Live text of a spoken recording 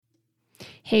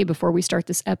Hey, before we start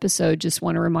this episode, just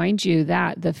want to remind you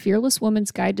that the Fearless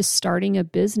Woman's Guide to Starting a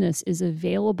Business is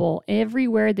available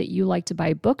everywhere that you like to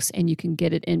buy books, and you can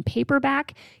get it in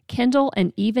paperback, Kindle,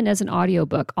 and even as an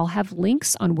audiobook. I'll have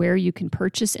links on where you can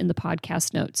purchase in the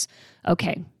podcast notes.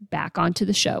 Okay, back onto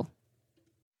the show.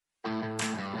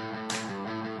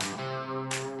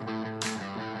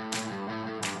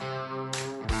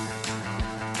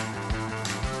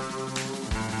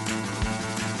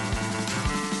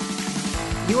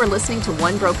 You are listening to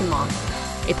One Broken Mom,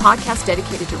 a podcast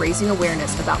dedicated to raising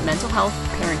awareness about mental health,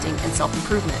 parenting, and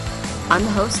self-improvement. I'm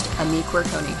the host, Ami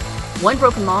Quirconi. One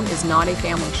Broken Mom is not a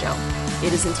family show.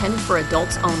 It is intended for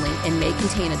adults only and may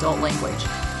contain adult language.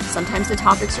 Sometimes the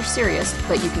topics are serious,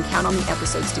 but you can count on the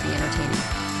episodes to be entertaining.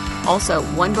 Also,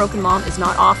 One Broken Mom is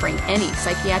not offering any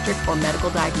psychiatric or medical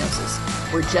diagnosis.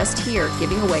 We're just here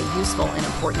giving away useful and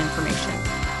important information.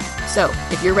 So,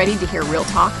 if you're ready to hear real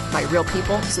talk by real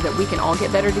people so that we can all get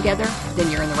better together,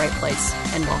 then you're in the right place,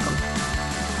 and welcome.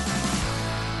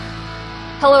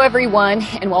 Hello, everyone,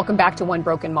 and welcome back to One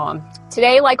Broken Mom.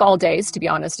 Today, like all days, to be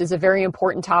honest, is a very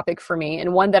important topic for me,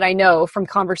 and one that I know from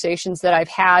conversations that I've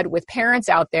had with parents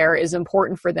out there is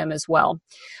important for them as well.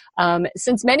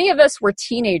 Since many of us were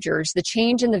teenagers, the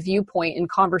change in the viewpoint in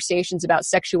conversations about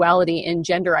sexuality and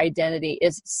gender identity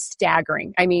is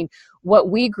staggering. I mean, what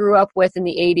we grew up with in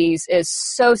the 80s is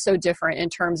so different in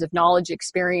terms of knowledge,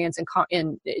 experience,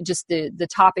 and just the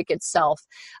topic itself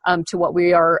to what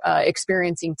we are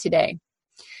experiencing today.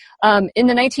 In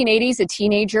the 1980s, a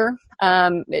teenager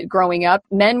growing up,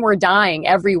 men were dying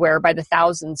everywhere by the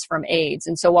thousands from AIDS.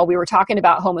 And so while we were talking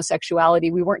about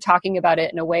homosexuality, we weren't talking about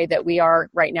it in a way that we are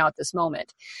right now at this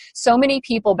moment. So many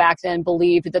people back then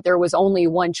believed that there was only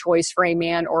one choice for a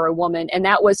man or a woman, and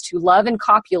that was to love and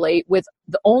copulate with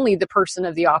only the person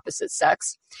of the opposite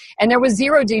sex. And there was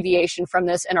zero deviation from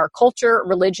this in our culture,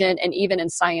 religion, and even in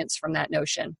science from that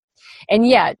notion. And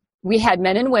yet, we had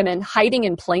men and women hiding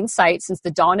in plain sight since the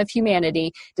dawn of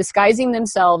humanity, disguising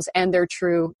themselves and their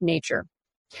true nature.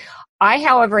 I,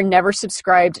 however, never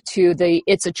subscribed to the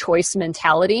it's a choice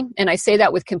mentality, and I say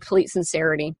that with complete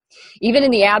sincerity. Even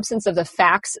in the absence of the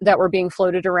facts that were being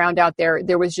floated around out there,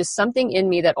 there was just something in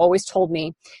me that always told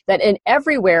me that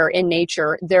everywhere in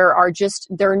nature, there are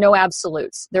no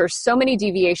absolutes. There are so many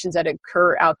deviations that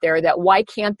occur out there that why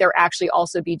can't there actually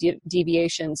also be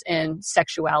deviations in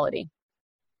sexuality?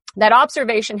 That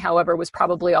observation, however, was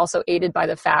probably also aided by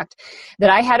the fact that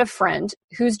I had a friend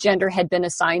whose gender had been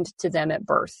assigned to them at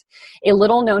birth, a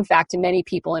little known fact to many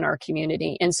people in our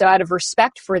community. And so out of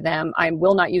respect for them, I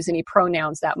will not use any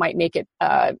pronouns that might make it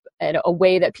a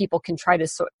way that people can try to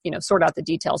sort out the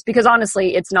details, because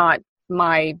honestly, it's not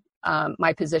my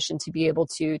position to be able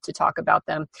to talk about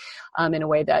them in a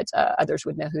way that others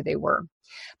would know who they were.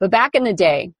 But back in the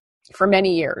day, for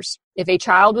many years, if a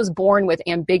child was born with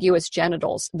ambiguous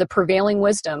genitals, the prevailing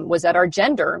wisdom was that our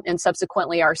gender and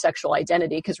subsequently our sexual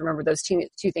identity, because remember those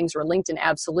two things were linked in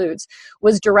absolutes,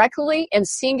 was directly and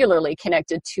singularly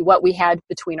connected to what we had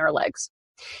between our legs.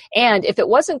 And if it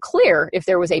wasn't clear if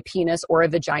there was a penis or a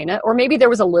vagina, or maybe there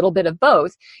was a little bit of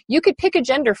both, you could pick a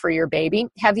gender for your baby,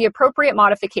 have the appropriate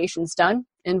modifications done,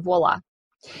 and voila.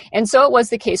 And so it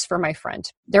was the case for my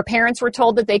friend. Their parents were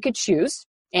told that they could choose,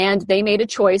 and they made a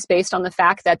choice based on the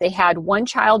fact that they had one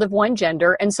child of one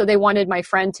gender, and so they wanted my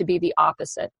friend to be the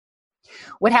opposite.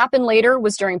 What happened later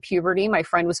was during puberty, my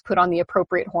friend was put on the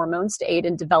appropriate hormones to aid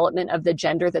in development of the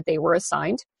gender that they were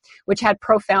assigned, which had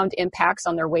profound impacts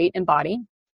on their weight and body.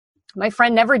 My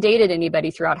friend never dated anybody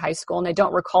throughout high school, and I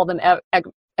don't recall them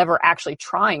ever actually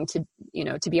trying to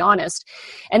be honest.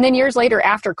 And then years later,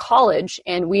 after college,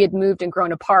 and we had moved and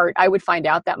grown apart, I would find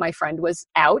out that my friend was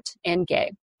out and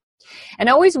gay. And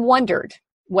I always wondered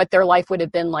what their life would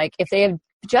have been like if they had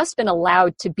just been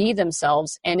allowed to be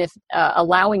themselves, and if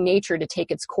allowing nature to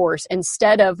take its course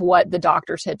instead of what the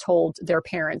doctors had told their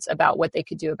parents about what they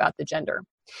could do about the gender.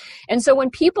 And so when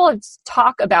people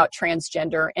talk about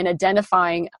transgender and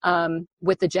identifying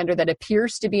with the gender that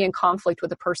appears to be in conflict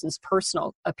with a person's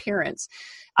personal appearance,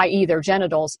 i.e. their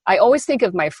genitals, I always think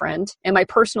of my friend and my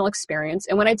personal experience.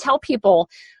 And when I tell people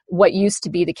what used to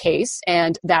be the case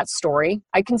and that story,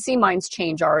 I can see minds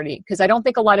change already, because I don't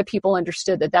think a lot of people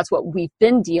understood that that's what we've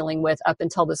been dealing with up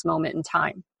until this moment in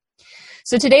time.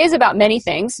 So today is about many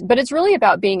things, but it's really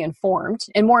about being informed.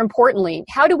 And more importantly,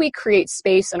 how do we create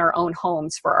space in our own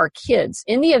homes for our kids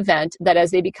in the event that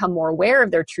as they become more aware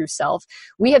of their true self,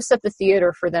 we have set the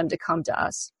theater for them to come to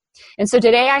us. And so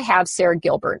today I have Sarah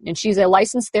Gilbert, and she's a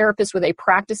licensed therapist with a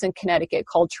practice in Connecticut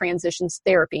called Transitions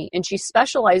Therapy, and she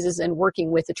specializes in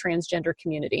working with the transgender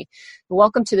community.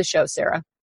 Welcome to the show, Sarah.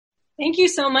 Thank you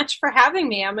so much for having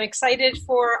me. I'm excited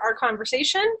for our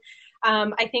conversation.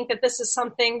 I think that this is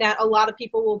something that a lot of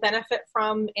people will benefit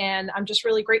from, and I'm just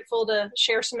really grateful to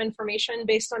share some information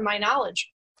based on my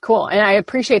knowledge. Cool. And I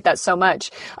appreciate that so much.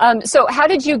 So how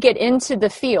did you get into the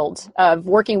field of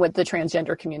working with the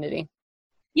transgender community?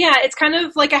 Yeah, it's kind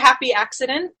of like a happy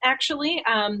accident, actually.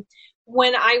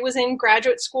 When I was in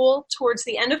graduate school, towards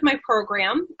the end of my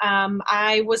program,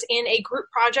 I was in a group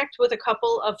project with a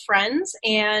couple of friends,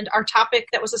 and our topic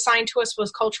that was assigned to us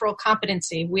was cultural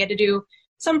competency. We had to do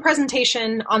some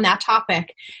presentation on that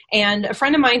topic, and a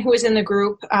friend of mine who was in the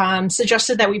group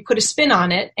suggested that we put a spin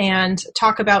on it and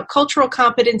talk about cultural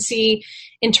competency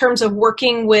in terms of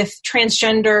working with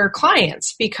transgender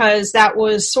clients, because that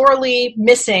was sorely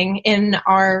missing in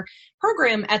our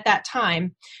program at that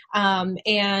time.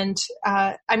 And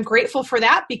I'm grateful for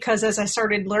that, because as I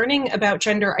started learning about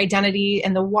gender identity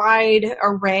and the wide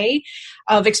array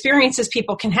of experiences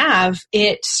people can have,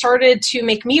 it started to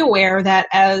make me aware that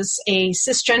as a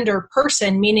cisgender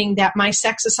person, meaning that my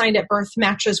sex assigned at birth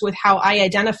matches with how I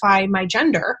identify my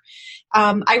gender,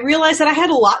 I realized that I had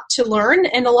a lot to learn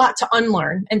and a lot to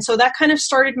unlearn. And so that kind of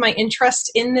started my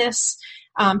interest in this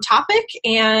topic,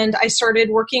 and I started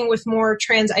working with more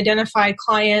trans-identified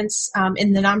clients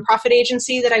in the nonprofit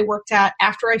agency that I worked at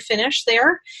after I finished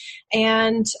there.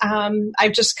 And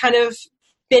I've just kind of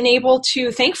been able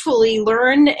to thankfully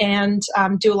learn and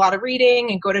do a lot of reading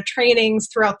and go to trainings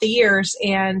throughout the years.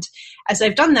 And as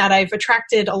I've done that, I've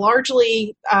attracted a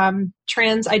largely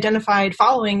trans-identified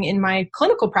following in my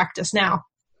clinical practice now.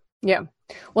 Yeah.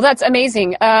 Well, that's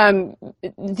amazing.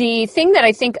 The thing that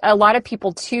I think a lot of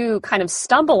people too kind of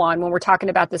stumble on when we're talking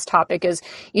about this topic is,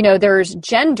 there's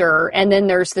gender and then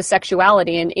there's the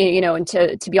sexuality. And, and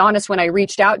to be honest, when I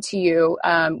reached out to you,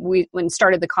 when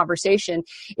started the conversation,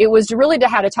 it was really to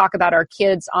how to talk about our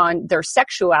kids on their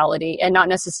sexuality and not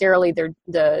necessarily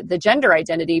the gender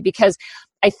identity, because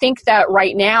I think that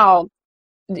right now,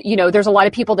 there's a lot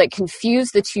of people that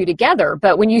confuse the two together.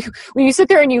 But when you sit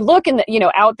there and you look in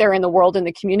the, out there in the world, in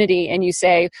the community, and you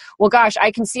say, well, gosh,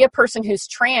 I can see a person who's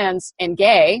trans and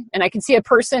gay, and I can see a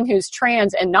person who's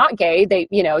trans and not gay. They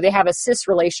have a cis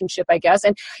relationship, I guess.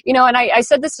 And, and I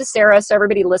said this to Sarah, so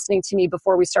everybody listening to me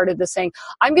before we started this, saying,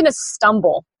 I'm going to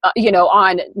stumble,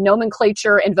 on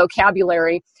nomenclature and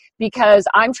vocabulary, because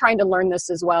I'm trying to learn this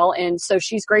as well. And so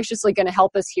she's graciously going to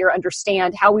help us here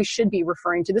understand how we should be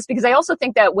referring to this, because I also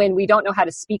think that when we don't know how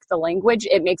to speak the language,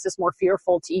 it makes us more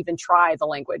fearful to even try the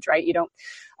language, right?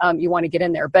 You want to get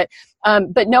in there. But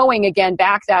knowing, again,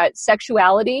 back that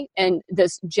sexuality and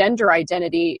this gender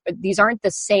identity, these aren't the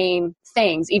same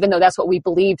things, even though that's what we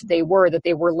believed they were, that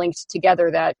they were linked together,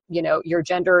 that, your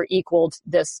gender equaled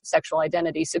this sexual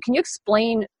identity. So can you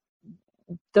explain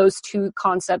those two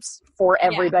concepts for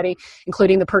everybody,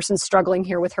 including the person struggling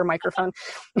here with her microphone?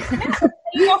 First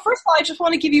of all, I just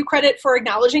want to give you credit for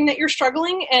acknowledging that you're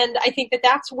struggling. And I think that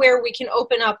that's where we can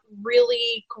open up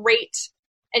really great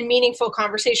and meaningful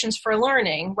conversations for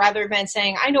learning, rather than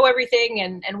saying, I know everything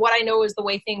and what I know is the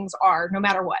way things are, no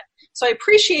matter what. So I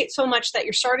appreciate so much that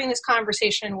you're starting this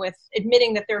conversation with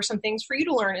admitting that there are some things for you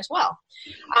to learn as well.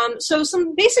 So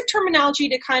some basic terminology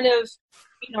to kind of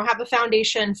have a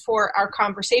foundation for our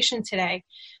conversation today.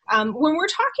 When we're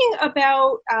talking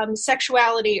about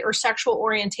sexuality or sexual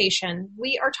orientation,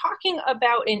 we are talking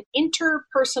about an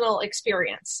interpersonal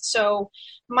experience. So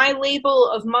my label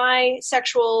of my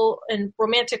sexual and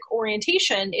romantic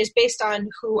orientation is based on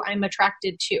who I'm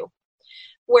attracted to.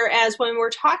 Whereas when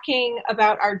we're talking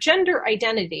about our gender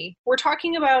identity, we're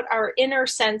talking about our inner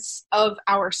sense of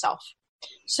ourself.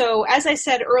 So as I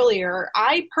said earlier,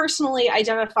 I personally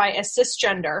identify as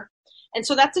cisgender. And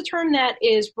so that's a term that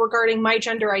is regarding my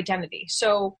gender identity.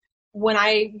 So when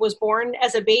I was born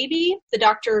as a baby, the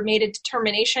doctor made a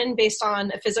determination based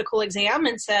on a physical exam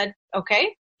and said,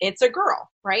 okay, it's a girl,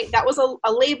 right? That was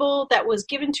a label that was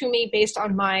given to me based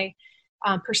on my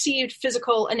perceived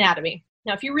physical anatomy.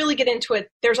 Now, if you really get into it,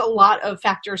 there's a lot of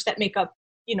factors that make up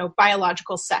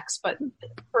biological sex, but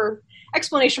for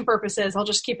explanation purposes, I'll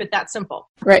just keep it that simple.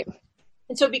 Right.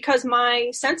 And so because my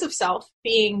sense of self,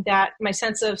 being that my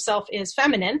sense of self is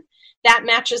feminine, that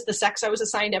matches the sex I was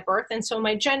assigned at birth. And so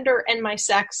my gender and my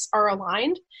sex are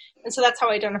aligned. And so that's how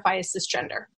I identify as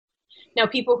cisgender. Now,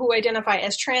 people who identify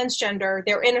as transgender,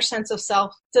 their inner sense of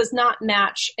self does not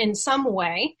match in some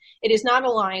way. It is not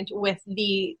aligned with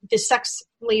the sex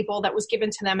label that was given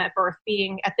to them at birth,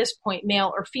 being at this point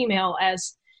male or female,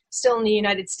 as still in the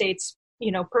United States,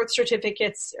 birth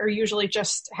certificates are usually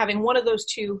just having one of those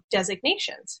two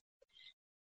designations.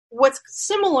 What's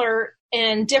similar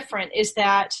and different is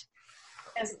that,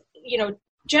 as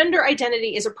gender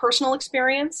identity is a personal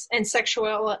experience and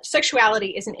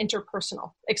sexuality is an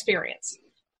interpersonal experience.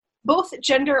 Both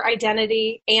gender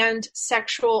identity and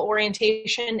sexual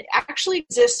orientation actually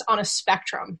exist on a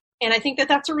spectrum. And I think that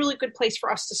that's a really good place for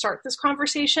us to start this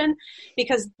conversation,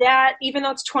 because that, even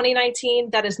though it's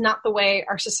 2019, that is not the way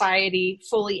our society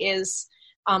fully is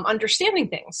understanding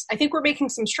things. I think we're making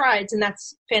some strides, and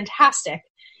that's fantastic.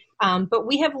 But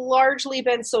we have largely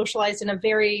been socialized in a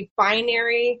very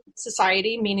binary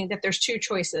society, meaning that there's two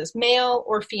choices, male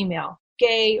or female,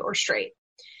 gay or straight.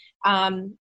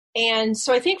 And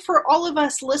so I think for all of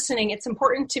us listening, it's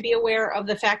important to be aware of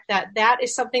the fact that that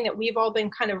is something that we've all been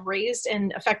kind of raised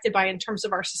and affected by in terms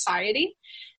of our society.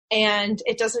 And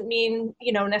it doesn't mean,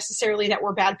 necessarily that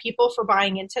we're bad people for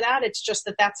buying into that. It's just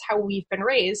that that's how we've been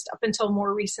raised up until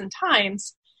more recent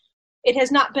times. It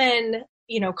has not been,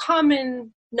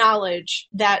 common knowledge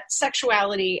that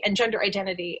sexuality and gender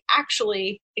identity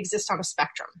actually exist on a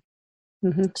spectrum.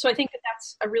 Mm-hmm. So I think that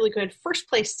that's a really good first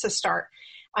place to start.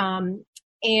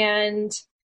 And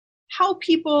how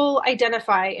people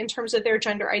identify in terms of their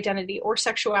gender identity or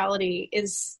sexuality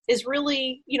is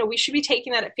really, we should be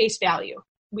taking that at face value.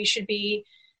 We should be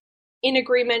in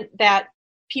agreement that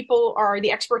people are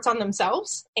the experts on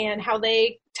themselves, and how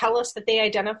they tell us that they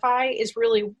identify is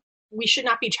really, we should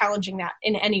not be challenging that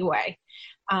in any way.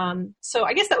 So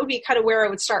I guess that would be kind of where I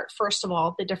would start, first of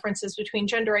all, the differences between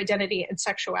gender identity and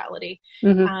sexuality.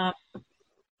 Mm-hmm.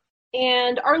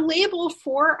 And our label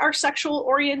for our sexual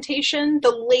orientation,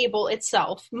 the label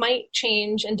itself, might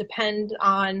change and depend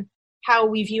on how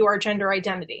we view our gender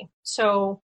identity.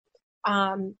 So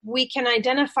we can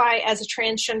identify as a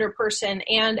transgender person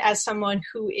and as someone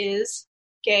who is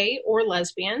gay or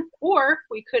lesbian, or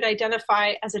we could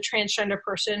identify as a transgender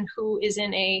person who is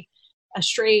in a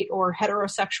straight or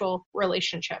heterosexual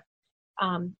relationship.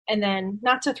 And then,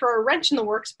 not to throw a wrench in the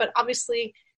works, but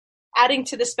obviously adding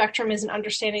to the spectrum is an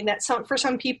understanding that for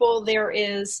some people there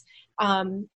is,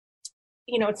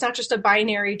 it's not just a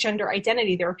binary gender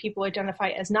identity. There are people who identify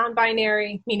as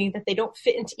non-binary, meaning that they don't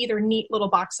fit into either neat little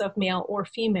box of male or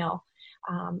female,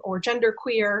 or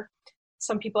genderqueer.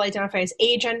 Some people identify as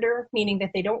agender, meaning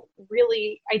that they don't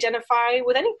really identify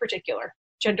with any particular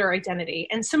gender identity.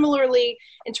 And similarly,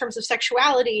 in terms of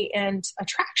sexuality and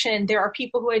attraction, there are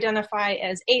people who identify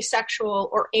as asexual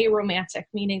or aromantic,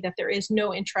 meaning that there is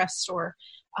no interest or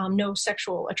no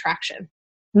sexual attraction.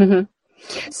 Mm-hmm.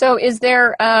 So is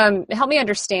there, help me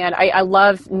understand, I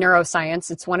love neuroscience.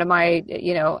 It's one of my,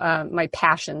 my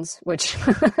passions, which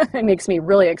makes me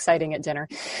really exciting at dinner.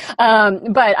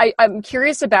 But I'm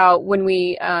curious about when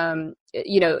we,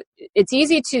 it's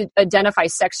easy to identify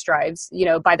sex drives,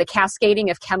 by the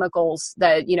cascading of chemicals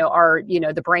that,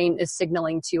 the brain is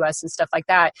signaling to us and stuff like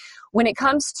that. When it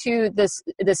comes to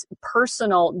this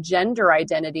personal gender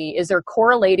identity, is there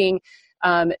correlating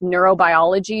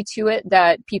neurobiology to it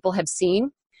that people have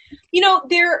seen?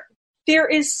 There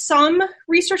is some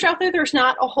research out there. There's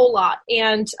not a whole lot.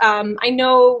 And I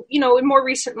know, in more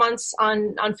recent months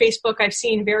on Facebook, I've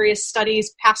seen various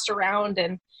studies passed around,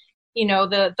 and,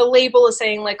 the label is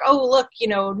saying like, oh, look,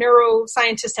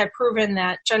 neuroscientists have proven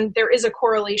that there is a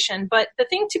correlation. But the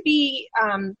thing to be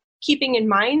keeping in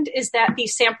mind is that the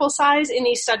sample size in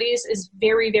these studies is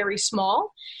very, very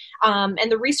small.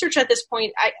 And the research at this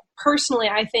point,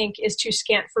 I think is too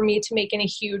scant for me to make any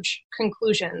huge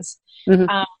conclusions.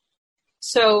 Mm-hmm.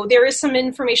 So there is some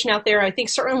information out there. I think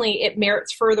certainly it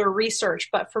merits further research,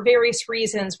 but for various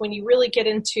reasons, when you really get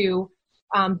into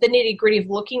the nitty-gritty of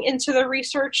looking into the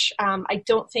research, I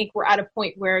don't think we're at a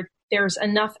point where there's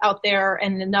enough out there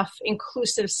and enough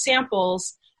inclusive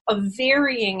samples of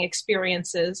varying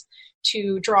experiences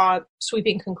to draw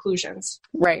sweeping conclusions.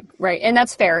 Right. And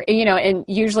that's fair. And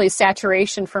usually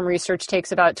saturation from research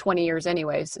takes about 20 years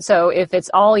anyways. So if it's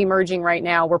all emerging right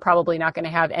now, we're probably not going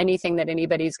to have anything that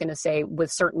anybody's going to say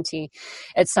with certainty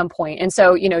at some point. And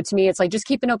so, to me, it's like, just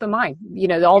keep an open mind.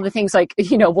 All the things like,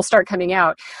 will start coming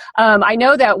out. I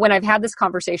know that when I've had this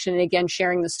conversation, and again,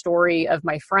 sharing the story of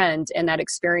my friend and that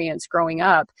experience growing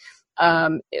up,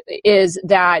 is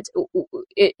that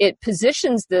it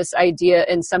positions this idea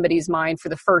in somebody's mind for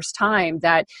the first time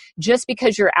that just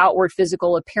because your outward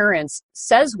physical appearance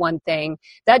says one thing,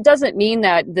 that doesn't mean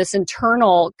that this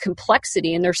internal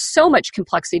complexity, and there's so much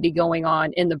complexity going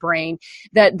on in the brain,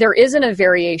 that there isn't a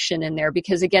variation in there,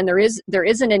 because again, there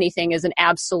isn't anything as an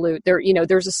absolute.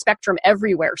 There's a spectrum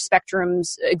everywhere.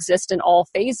 Spectrums exist in all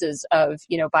phases of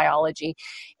biology,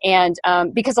 and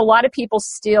because a lot of people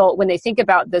still, when they think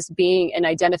about this being an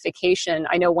identification,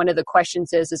 I know one of the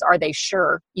questions is are they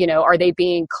sure? Are they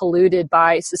being colluded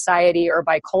by society or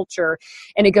by culture?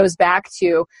 And it goes back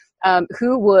to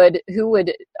who would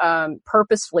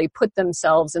purposefully put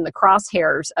themselves in the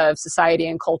crosshairs of society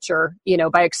and culture,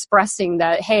 by expressing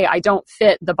that, hey, I don't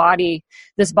fit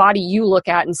this body you look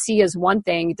at and see as one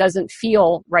thing, doesn't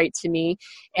feel right to me,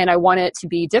 and I want it to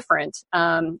be different.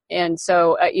 And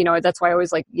so, that's why I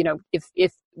always like,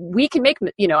 if we can make,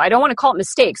 I don't want to call it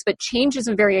mistakes, but changes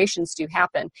and variations do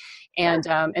happen. And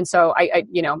so I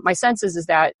my sense is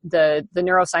that the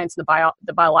neuroscience,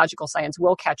 the biological science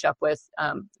will catch up with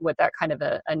that kind of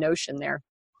a notion there.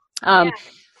 I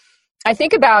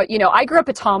think about, I grew up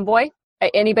a tomboy.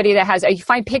 Anybody that has, you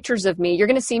find pictures of me, you're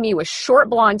going to see me with short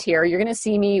blonde hair. You're going to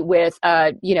see me with,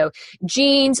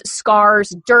 jeans,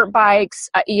 scars, dirt bikes.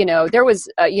 There was,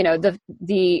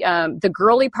 the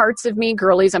girly parts of me,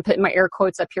 girlies, I'm putting my air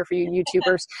quotes up here for you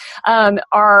YouTubers,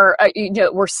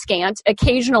 were scant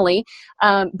occasionally.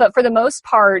 But for the most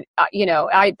part,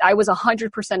 I was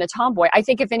 100% a tomboy. I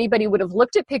think if anybody would have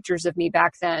looked at pictures of me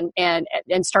back then and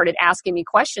started asking me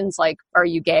questions like, are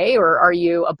you gay, or are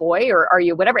you a boy, or are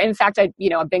you whatever? In fact, I've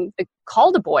been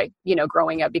called a boy,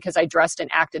 growing up, because I dressed and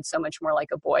acted so much more like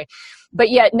a boy, but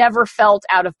yet never felt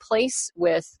out of place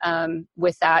with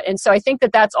that. And so I think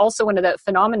that that's also one of the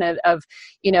phenomena of,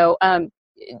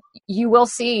 you will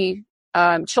see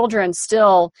children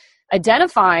still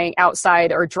identifying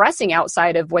outside or dressing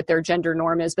outside of what their gender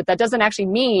norm is, but that doesn't actually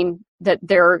mean that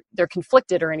they're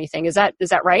conflicted or anything. Is that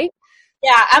right?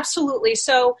 Yeah, absolutely.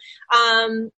 So,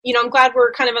 I'm glad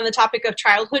we're kind of on the topic of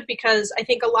childhood, because I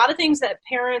think a lot of things that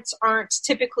parents aren't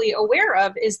typically aware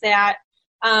of is that,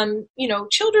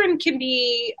 children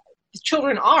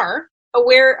are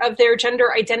aware of their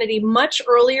gender identity much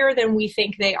earlier than we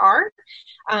think they are.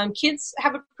 Kids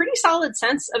have a pretty solid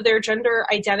sense of their gender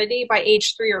identity by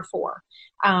age 3 or 4.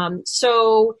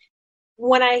 So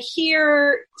when I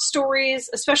hear stories,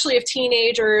 especially of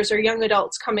teenagers or young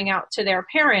adults coming out to their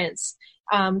parents,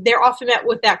 they're often met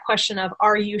with that question of,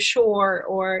 are you sure?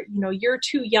 Or, you're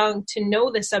too young to know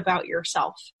this about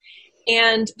yourself.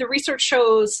 And the research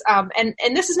shows, and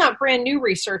this is not brand new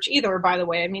research either, by the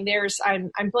way. I mean,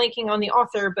 I'm blanking on the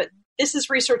author, but this is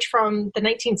research from the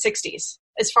 1960s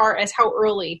as far as how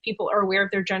early people are aware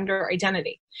of their gender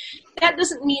identity. That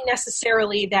doesn't mean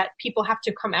necessarily that people have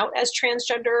to come out as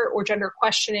transgender or gender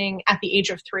questioning at the age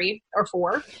of 3 or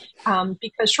 4,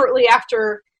 because shortly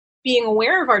after being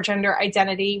aware of our gender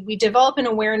identity, we develop an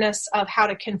awareness of how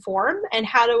to conform and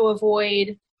how to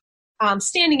avoid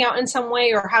standing out in some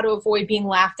way, or how to avoid being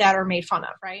laughed at or made fun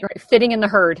of, right? Fitting in the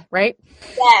herd, right?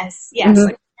 Yes. Mm-hmm.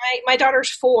 Like my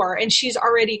daughter's 4, and she's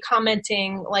already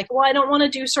commenting like, well, I don't want to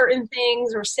do certain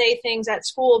things or say things at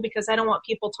school because I don't want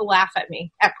people to laugh at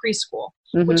me at preschool,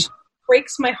 which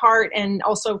breaks my heart and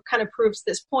also kind of proves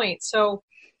this point. So,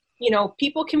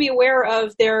 people can be aware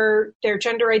of their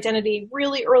gender identity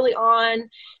really early on.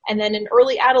 And then in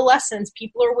early adolescence,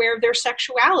 people are aware of their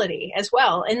sexuality as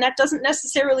well. And that doesn't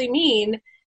necessarily mean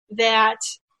that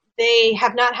they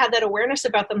have not had that awareness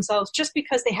about themselves just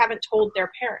because they haven't told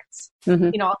their parents.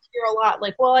 Mm-hmm. I'll hear a lot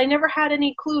like, well, I never had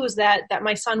any clues that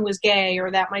my son was gay or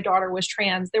that my daughter was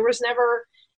trans.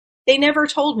 They never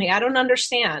told me. I don't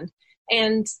understand.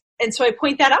 And so I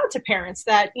point that out to parents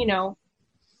that,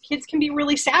 kids can be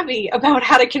really savvy about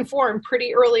how to conform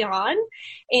pretty early on.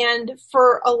 And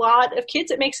for a lot of kids,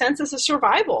 it makes sense as a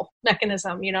survival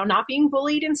mechanism, not being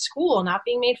bullied in school, not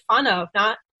being made fun of,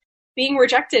 not being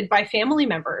rejected by family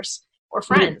members or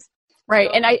friends.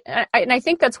 Right. And I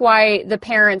think that's why the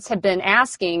parents have been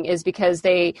asking, is because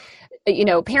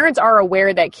parents are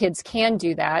aware that kids can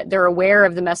do that. They're aware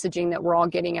of the messaging that we're all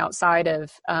getting outside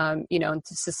of,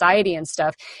 society and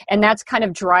stuff. And that's kind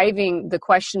of driving the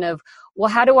question of, well,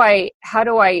 how do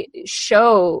I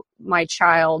show my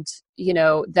child,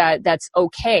 that that's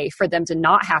okay for them to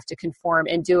not have to conform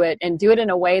and do it in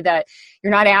a way that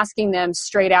you're not asking them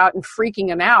straight out and freaking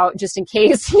them out just in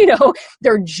case,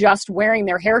 they're just wearing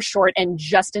their hair short and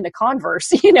just into Converse,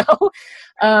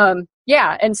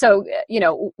 Yeah. And so,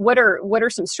 what are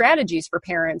some strategies for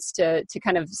parents to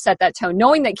kind of set that tone,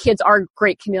 knowing that kids are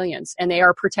great chameleons and they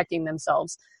are protecting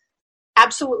themselves?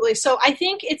 Absolutely. So I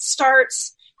think it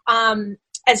starts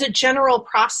as a general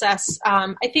process.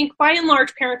 I think by and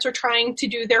large, parents are trying to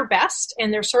do their best,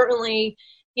 and they're certainly,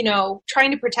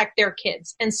 trying to protect their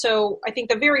kids. And so I think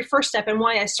the very first step, and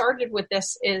why I started with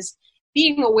this, is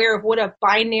being aware of what a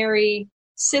binary,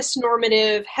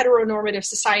 cis-normative, heteronormative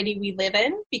society we live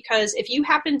in. Because if you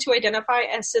happen to identify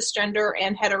as cisgender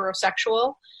and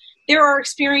heterosexual, there are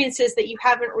experiences that you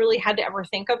haven't really had to ever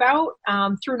think about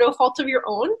through no fault of your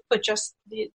own, but just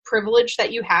the privilege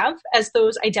that you have as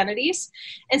those identities.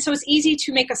 And so it's easy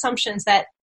to make assumptions that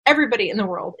everybody in the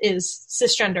world is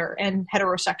cisgender and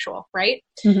heterosexual, right?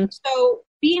 Mm-hmm. So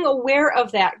being aware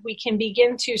of that, we can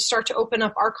begin to start to open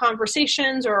up our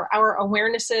conversations or our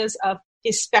awarenesses of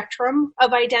the spectrum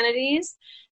of identities.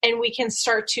 And we can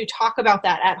start to talk about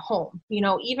that at home,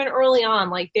 even early on.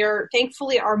 Like, there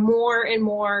thankfully are more and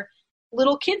more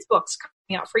little kids books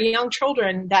coming out for young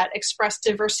children that express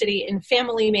diversity in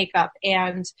family makeup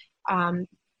and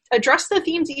address the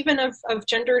themes even of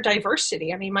gender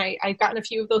diversity. I mean, I've gotten a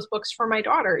few of those books for my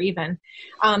daughter even.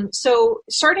 So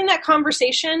starting that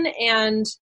conversation and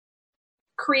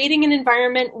creating an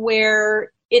environment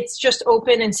where it's just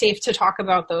open and safe to talk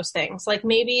about those things. Like,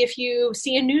 maybe if you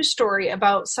see a news story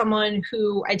about someone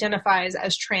who identifies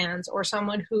as trans, or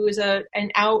someone who is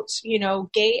an out,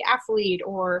 gay athlete,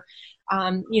 or,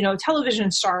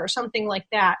 television star or something like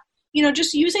that,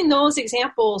 just using those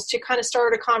examples to kind of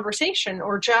start a conversation,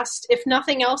 or just, if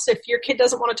nothing else, if your kid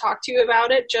doesn't want to talk to you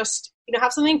about it, just,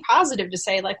 have something positive to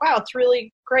say, like, wow, it's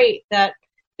really great that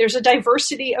there's a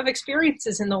diversity of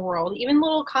experiences in the world. Even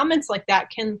little comments like that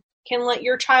can let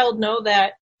your child know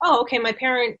that, oh, okay, my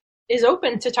parent is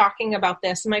open to talking about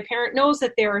this. And my parent knows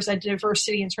that there is a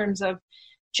diversity in terms of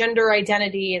gender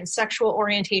identity and sexual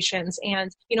orientations.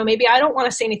 And, maybe I don't want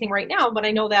to say anything right now, but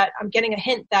I know that I'm getting a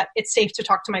hint that it's safe to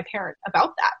talk to my parent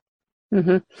about that.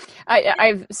 Mm-hmm.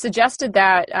 I've suggested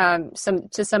that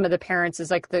to some of the parents is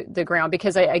like the ground,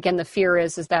 because again, the fear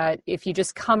is that if you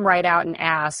just come right out and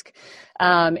ask,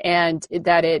 and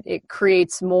that it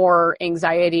creates more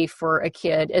anxiety for a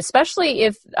kid, especially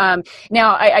if,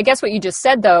 now I guess what you just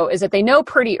said though, is that they know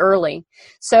pretty early.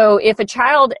 So if a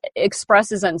child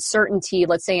expresses uncertainty,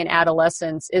 let's say in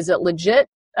adolescence, is it legit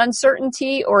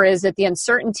uncertainty, or is it the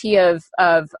uncertainty of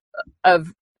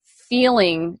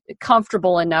feeling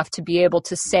comfortable enough to be able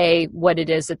to say what it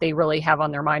is that they really have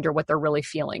on their mind, or what they're really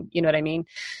feeling? You know what I mean?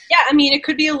 Yeah, I mean, it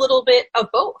could be a little bit of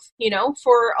both.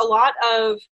 For a lot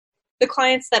of the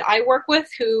clients that I work with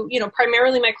who,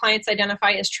 primarily my clients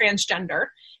identify as transgender,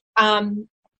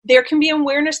 there can be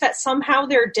awareness that somehow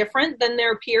they're different than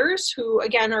their peers who,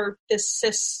 again, are this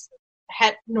cis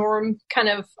het norm kind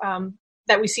of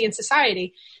that we see in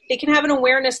society. They can have an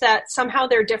awareness that somehow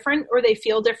they're different, or they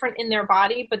feel different in their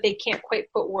body, but they can't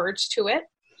quite put words to it.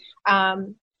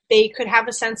 They could have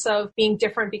a sense of being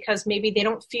different because maybe they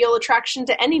don't feel attraction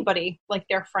to anybody like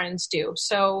their friends do.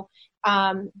 So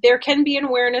there can be an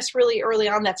awareness really early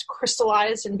on that's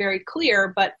crystallized and very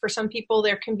clear, but for some people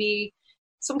there can be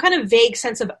some kind of vague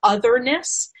sense of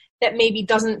otherness that maybe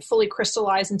doesn't fully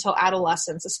crystallize until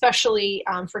adolescence, especially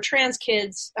for trans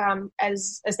kids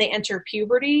as they enter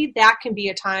puberty. That can be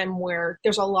a time where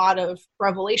there's a lot of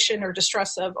revelation or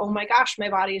distress of, oh my gosh,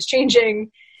 my body is changing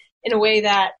in a way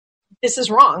that this is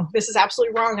wrong. This is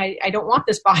absolutely wrong. I don't want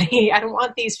this body. I don't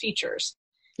want these features.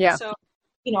 Yeah. So,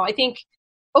 I think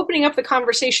opening up the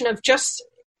conversation of just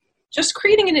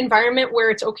creating an environment where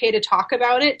it's okay to talk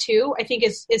about it too, I think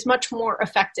is much more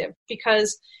effective,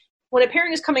 because when a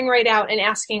parent is coming right out and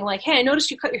asking, like, hey, I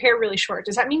noticed you cut your hair really short,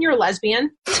 does that mean you're a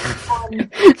lesbian?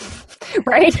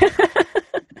 Right.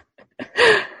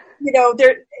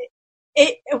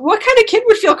 What kind of kid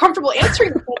would feel comfortable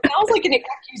answering that? It sounds like an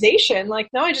accusation. Like,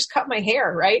 no, I just cut my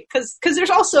hair, right? Because there's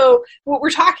also, what we're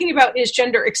talking about is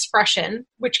gender expression,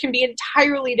 which can be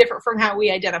entirely different from how we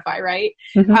identify, right?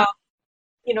 Mm-hmm.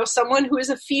 Someone who is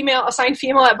assigned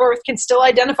female at birth can still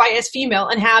identify as female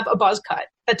and have a buzz cut.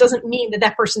 That doesn't mean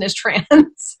that person is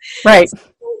trans. Right.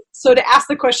 So to ask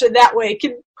the question that way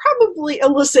can probably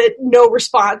elicit no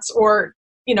response, or,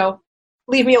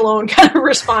 leave me alone kind of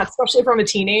response, especially from a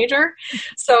teenager.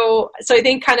 So I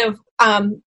think kind of,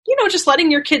 just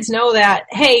letting your kids know that,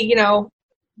 hey,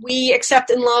 we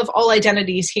accept and love all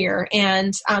identities here.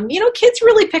 And, kids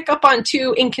really pick up on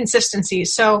two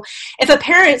inconsistencies. So if a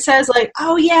parent says like,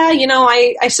 oh yeah,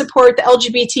 I support the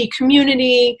LGBT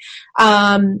community,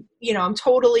 I'm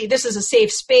totally, this is a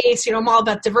safe space, I'm all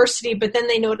about diversity, but then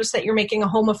they notice that you're making a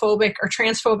homophobic or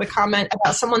transphobic comment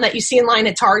about someone that you see in line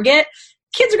at Target,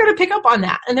 kids are going to pick up on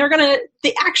that. And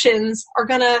the actions are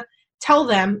going to tell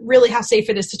them really how safe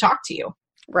it is to talk to you.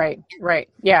 Right.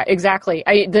 Yeah, exactly.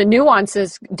 The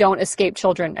nuances don't escape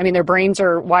children. I mean, their brains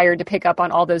are wired to pick up on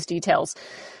all those details,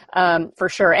 for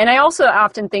sure. And I also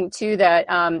often think too that,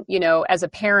 as a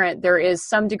parent, there is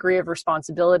some degree of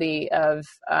responsibility of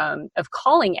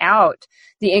calling out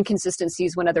the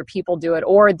inconsistencies when other people do it,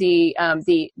 or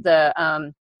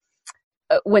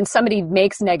when somebody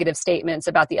makes negative statements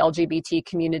about the LGBT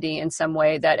community in some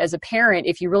way, that as a parent,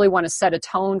 if you really want to set a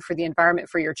tone for the environment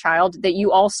for your child, that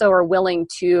you also are willing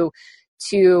to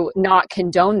not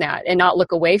condone that and not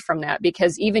look away from that,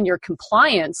 because even your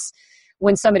compliance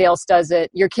when somebody else does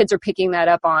it, your kids are picking that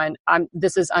up on,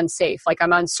 this is unsafe. Like,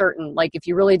 I'm uncertain. Like, if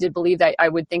you really did believe that, I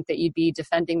would think that you'd be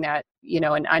defending that,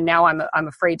 and now I'm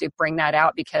afraid to bring that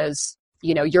out because,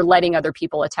 you're letting other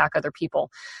people attack other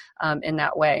people in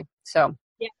that way. So.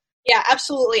 Yeah,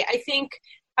 absolutely. I think,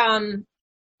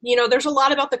 there's a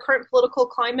lot about the current political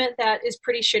climate that is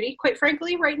pretty shitty, quite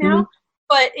frankly, right now. Mm-hmm.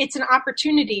 But it's an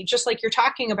opportunity, just like you're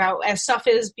talking about, as stuff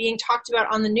is being talked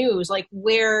about on the news, like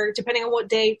where, depending on what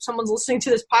day someone's listening to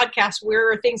this podcast,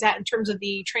 where are things at in terms of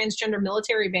the transgender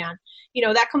military ban?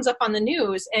 That comes up on the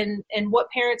news, and what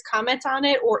parents comment on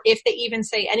it, or if they even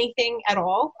say anything at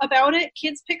all about it,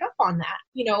 kids pick up on that.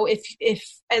 If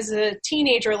as a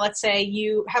teenager, let's say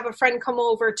you have a friend come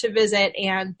over to visit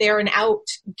and they're an out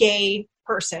gay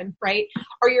person, right?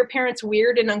 Are your parents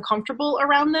weird and uncomfortable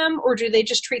around them, or do they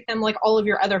just treat them like all of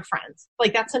your other friends?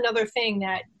 Like, that's another thing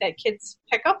that kids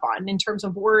pick up on in terms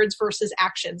of words versus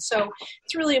actions. So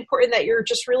it's really important that you're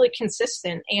just really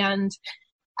consistent. And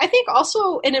I think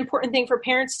also an important thing for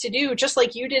parents to do, just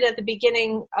like you did at the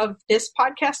beginning of this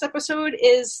podcast episode,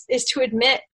 is to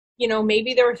admit,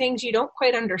 maybe there are things you don't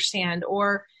quite understand,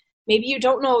 or maybe you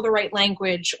don't know the right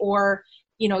language, or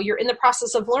you're in the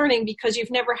process of learning because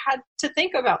you've never had to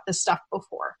think about this stuff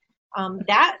before.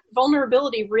 That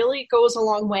vulnerability really goes a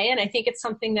long way. And I think it's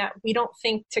something that we don't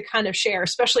think to kind of share,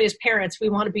 especially as parents. We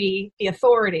want to be the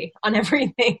authority on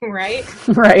everything, right?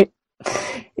 Right.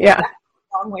 Yeah. That's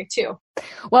a long way too.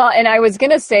 Well, and I was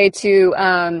going to say too,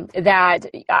 that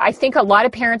I think a lot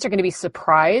of parents are going to be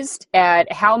surprised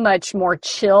at how much more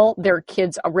chill their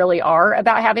kids really are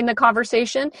about having the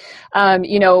conversation.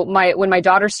 When my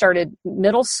daughter started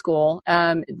middle school,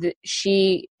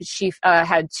 she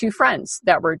had two friends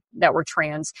that were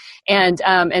trans, and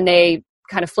they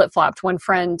kind of flip-flopped. One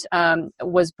friend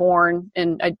was born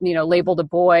and labeled a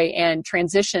boy and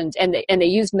transitioned, and they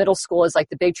used middle school as like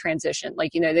the big transition.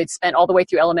 Like, they'd spent all the way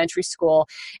through elementary school,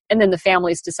 and then the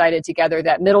families decided together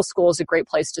that middle school is a great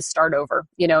place to start over,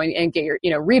 and get your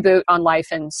reboot on life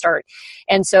and start.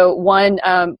 And so one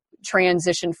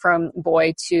transitioned from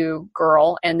boy to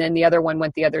girl, and then the other one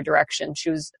went the other direction. She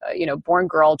was born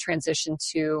girl, transitioned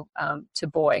to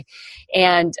boy,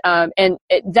 and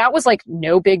that was like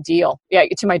no big deal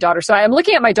to my daughter. So I'm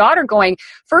looking at my daughter going,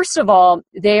 first of all,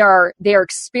 they are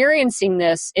experiencing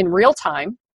this in real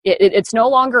time. It's no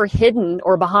longer hidden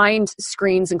or behind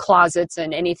screens and closets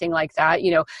and anything like that.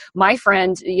 My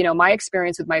friend, my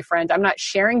experience with my friend, I'm not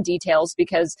sharing details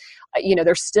because,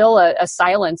 there's still a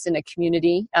silence in a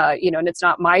community, and it's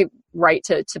not my right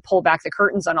to pull back the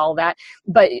curtains on all that.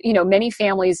 But, many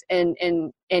families and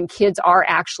kids are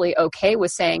actually okay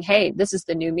with saying, hey, this is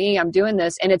the new me, I'm doing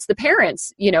this. And it's the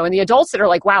parents, and the adults that are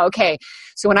like, wow, okay.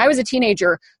 So when I was a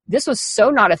teenager, this was so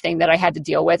not a thing that I had to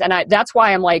deal with. And that's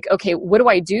why I'm like, okay, what do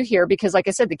I do here? Because like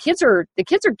I said, the kids are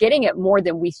getting it more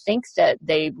than we think that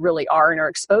they really are, and are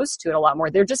exposed to it a lot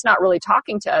more. They're just not really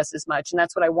talking to us as much. And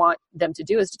that's what I want them to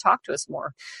do, is to talk to us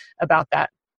more about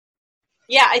that.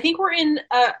 Yeah, I think we're in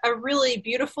a really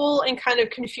beautiful and kind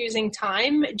of confusing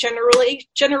time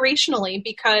generationally,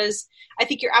 because I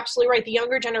think you're absolutely right. The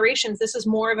younger generations, this is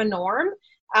more of a norm.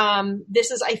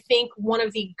 This is, I think, one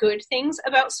of the good things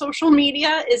about social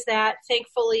media, is that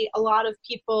thankfully a lot of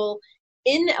people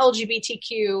in the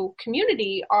LGBTQ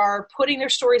community are putting their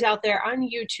stories out there on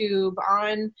YouTube,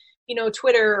 on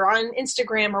Twitter, or on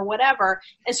Instagram, or whatever.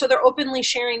 And so they're openly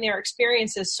sharing their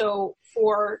experiences. So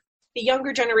for the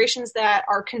younger generations that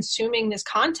are consuming this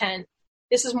content,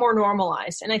 this is more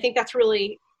normalized. And I think that's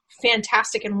really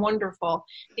fantastic and wonderful.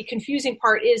 The confusing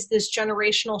part is this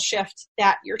generational shift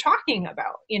that you're talking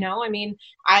about.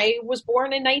 I was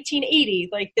born in 1980.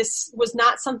 Like, this was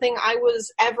not something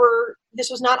this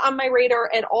was not on my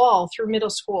radar at all through middle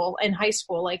school and high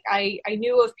school. Like, I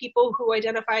knew of people who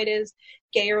identified as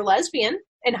gay or lesbian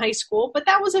in high school, but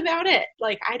that was about it.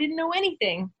 Like, I didn't know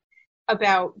anything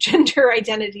about gender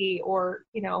identity or,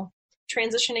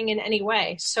 transitioning in any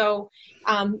way. So,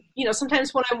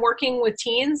 sometimes when I'm working with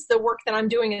teens, the work that I'm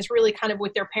doing is really kind of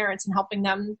with their parents and helping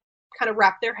them kind of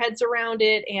wrap their heads around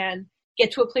it and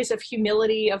get to a place of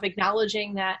humility, of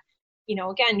acknowledging that,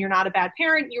 again, you're not a bad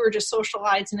parent. You were just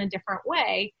socialized in a different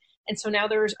way. And so now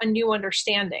there's a new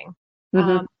understanding.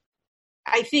 Mm-hmm.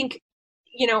 I think,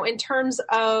 in terms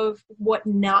of what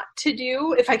not to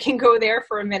do, if I can go there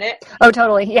for a minute. Oh,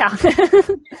 totally. Yeah.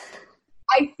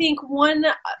 I think when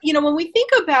we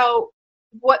think about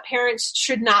what parents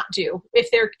should not do if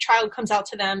their child comes out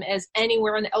to them as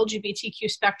anywhere on the LGBTQ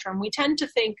spectrum, we tend to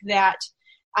think that,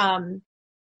 a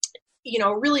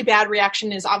really bad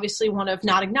reaction is obviously one of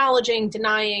not acknowledging,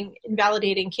 denying,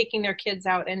 invalidating, kicking their kids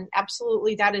out. And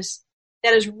absolutely, that is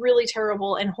really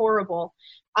terrible and horrible.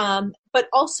 But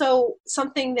also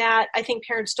something that I think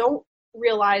parents don't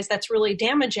realize that's really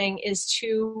damaging is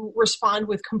to respond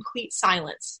with complete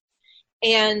silence.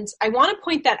 And I want to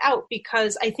point that out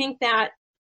because I think that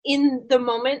in the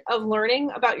moment of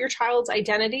learning about your child's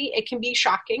identity, it can be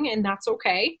shocking, and that's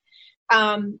okay.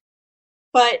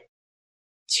 But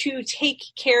to take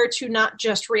care to not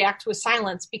just react with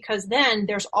silence, because then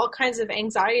there's all kinds of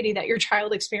anxiety that your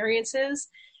child experiences.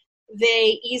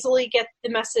 They easily get the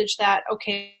message that,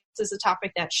 okay, this is a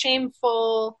topic that's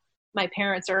shameful. My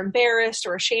parents are embarrassed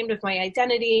or ashamed of my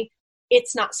identity.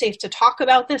 It's not safe to talk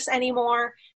about this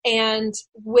anymore. And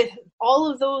with all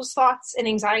of those thoughts and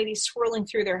anxieties swirling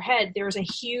through their head, there's a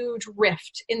huge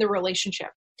rift in the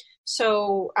relationship.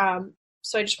 So I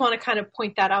just want to kind of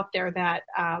point that out there that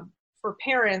for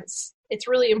parents, it's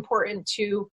really important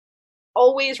to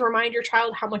always remind your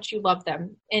child how much you love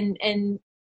them and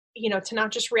to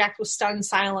not just react with stunned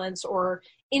silence or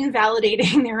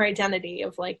invalidating their identity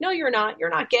of like, no, you're not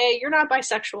gay, you're not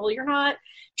bisexual, you're not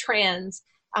trans.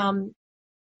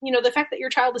 The fact that your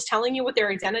child is telling you what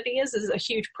their identity is a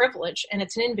huge privilege, and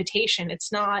it's an invitation.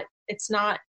 It's not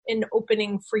an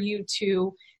opening for you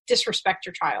to disrespect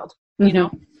your child,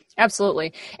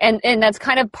 Absolutely. And that's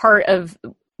kind of part of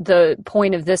the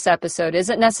point of this episode.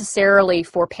 Isn't necessarily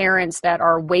for parents that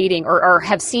are waiting or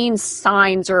have seen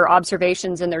signs or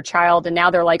observations in their child, and now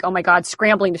they're like, oh my God,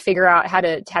 scrambling to figure out how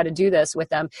to do this with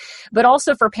them, but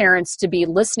also for parents to be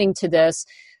listening to this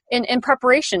in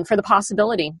preparation for the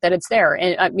possibility that it's there.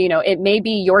 And, it may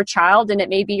be your child and it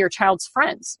may be your child's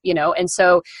friends, and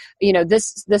so,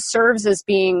 this serves as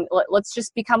being, let's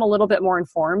just become a little bit more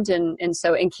informed. And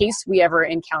so in case we ever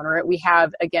encounter it, we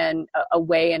have, again, a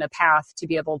way and a path to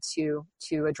be able to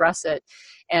address it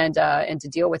and to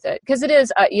deal with it. Because it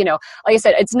is, like I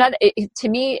said, it's not, to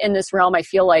me in this realm, I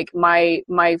feel like my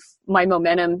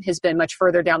momentum has been much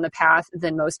further down the path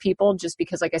than most people, just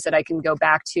because, like I said, I can go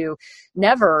back to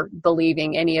never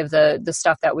believing any of the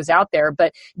stuff that was out there,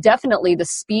 but definitely the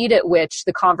speed at which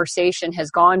the conversation has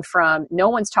gone from no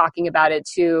one's talking about it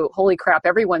to holy crap,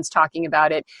 everyone's talking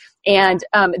about it. And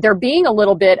there being a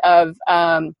little bit of,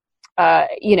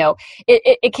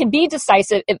 it can be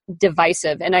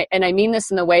divisive. And I mean this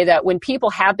in the way that when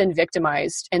people have been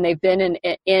victimized and they've been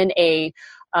in a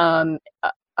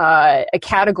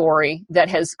category that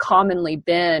has commonly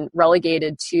been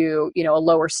relegated to, a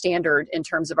lower standard in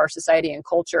terms of our society and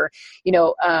culture,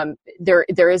 there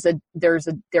is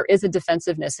a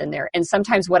defensiveness in there. And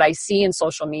sometimes what I see in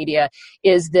social media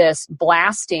is this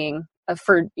blasting of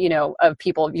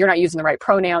people, you're not using the right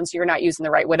pronouns, you're not using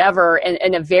the right whatever,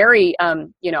 and a very, I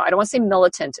don't want to say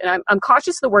militant, and I'm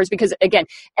cautious of the words because, again,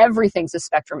 everything's a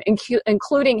spectrum,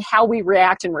 including how we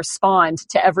react and respond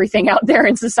to everything out there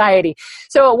in society.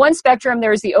 So at one spectrum,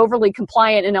 there's the overly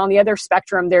compliant, and on the other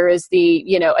spectrum, there is the,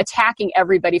 attacking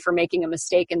everybody for making a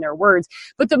mistake in their words.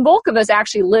 But the bulk of us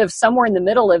actually live somewhere in the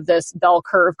middle of this bell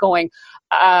curve going,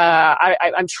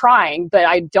 I'm trying, but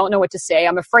I don't know what to say.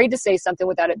 I'm afraid to say something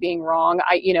without it being wrong.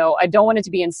 I don't want it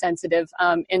to be insensitive.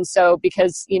 And so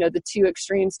because, the two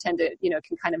extremes tend to,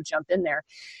 can kind of jump in there.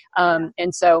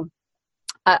 And so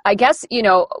I guess,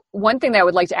 one thing that I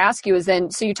would like to ask you is then,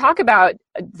 so you talk about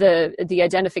the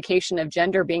identification of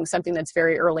gender being something that's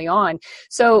very early on.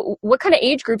 So what kind of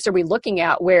age groups are we looking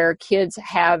at where kids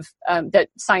have, that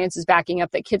science is backing up,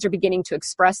 that kids are beginning to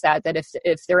express that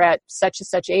if they're at such and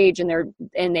such age and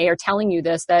they are telling you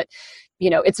this, that,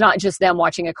 it's not just them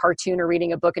watching a cartoon or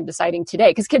reading a book and deciding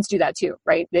today, because kids do that too,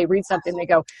 right? They read something, they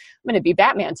go, I'm going to be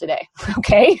Batman today.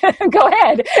 Okay, go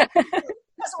ahead.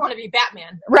 Doesn't want to be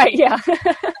Batman. Right, yeah.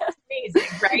 That's amazing,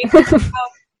 right?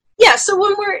 Yeah, so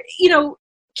when we're,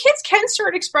 kids can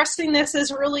start expressing this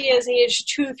as early as age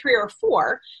 2, 3, or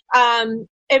 4. And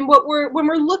when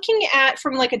we're looking at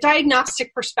from like a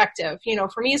diagnostic perspective,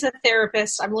 for me as a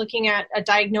therapist, I'm looking at a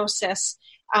diagnosis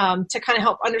to kind of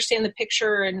help understand the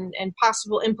picture and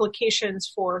possible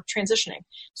implications for transitioning.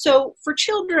 So for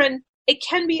children, it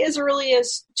can be as early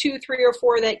as 2, 3, or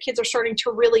 4 that kids are starting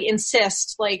to really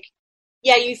insist, like,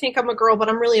 yeah, you think I'm a girl, but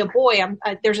I'm really a boy.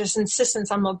 There's this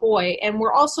insistence I'm a boy. And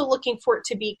we're also looking for it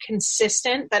to be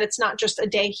consistent, that it's not just a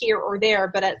day here or there,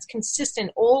 but it's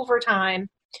consistent over time,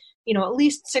 at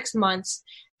least 6 months.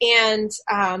 And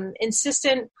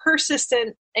insistent,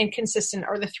 persistent, and consistent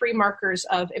are the 3 markers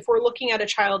of if we're looking at a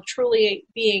child truly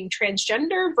being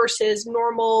transgender versus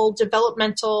normal,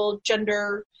 developmental,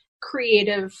 gender,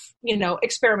 creative,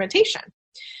 experimentation.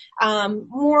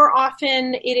 More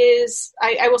often it is,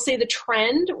 I will say the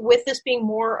trend with this being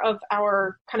more of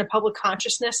our kind of public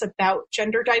consciousness about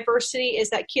gender diversity is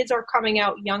that kids are coming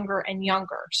out younger and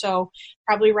younger. So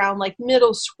probably around like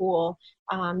middle school,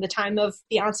 the time of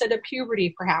the onset of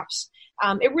puberty, perhaps.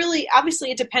 It really,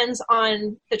 obviously it depends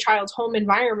on the child's home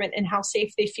environment and how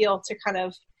safe they feel to kind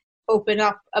of open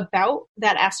up about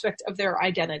that aspect of their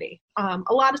identity.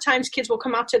 A lot of times kids will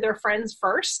come out to their friends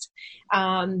first.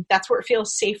 That's where it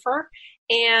feels safer.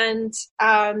 And,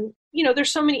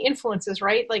 there's so many influences,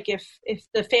 right? Like if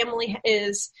the family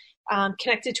is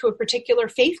connected to a particular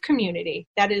faith community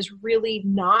that is really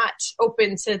not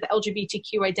open to the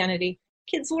LGBTQ identity,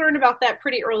 kids learn about that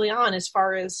pretty early on as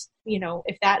far as,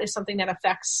 if that is something that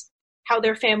affects how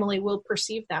their family will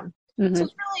perceive them. Mm-hmm. So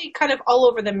it's really kind of all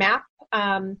over the map.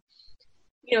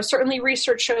 Certainly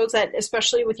research shows that,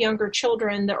 especially with younger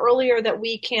children, the earlier that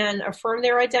we can affirm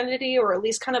their identity or at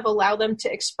least kind of allow them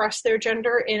to express their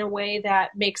gender in a way that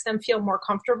makes them feel more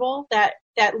comfortable, that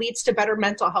leads to better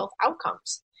mental health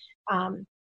outcomes.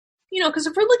 Because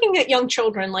if we're looking at young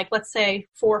children, like let's say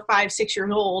 4, 5, 6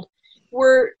 years old,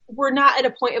 we're not at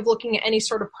a point of looking at any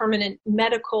sort of permanent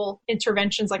medical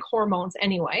interventions like hormones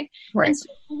anyway. Right. And so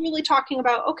we're really talking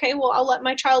about, okay, well, I'll let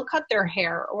my child cut their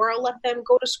hair, or I'll let them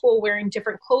go to school wearing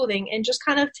different clothing, and just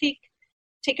kind of take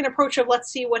an approach of let's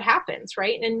see what happens,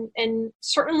 right? And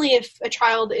certainly if a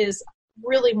child is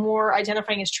really more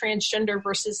identifying as transgender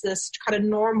versus this kind of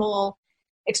normal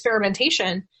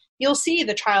experimentation, you'll see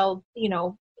the child,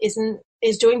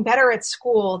 is doing better at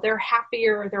school. They're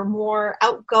happier. They're more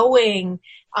outgoing.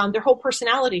 Their whole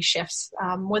personality shifts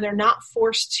when they're not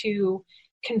forced to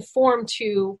conform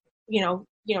to,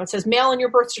 it says male on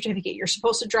your birth certificate. You're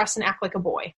supposed to dress and act like a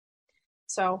boy.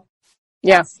 So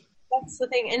yeah, that's the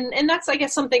thing. And that's, I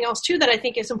guess, something else too that I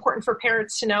think is important for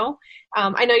parents to know.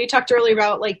 I know you talked earlier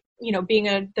about being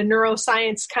the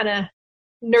neuroscience kind of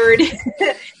nerd.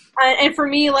 And for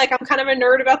me, I'm kind of a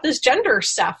nerd about this gender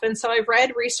stuff. And so I've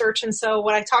read research. And so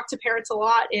what I talk to parents a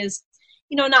lot is,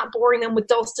 not boring them with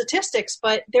dull statistics,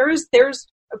 but there's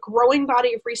a growing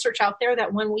body of research out there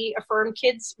that when we affirm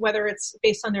kids, whether it's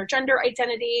based on their gender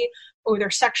identity or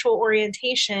their sexual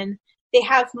orientation, they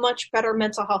have much better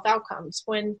mental health outcomes.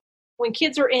 When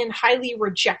kids are in highly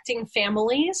rejecting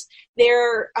families,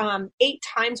 they're 8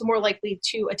 times more likely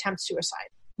to attempt suicide.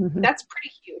 Mm-hmm. That's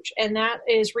pretty huge. And that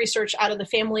is research out of the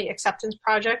Family Acceptance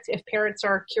Project. If parents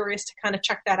are curious to kind of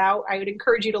check that out, I would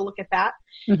encourage you to look at that.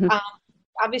 Mm-hmm.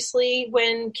 Obviously,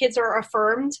 when kids are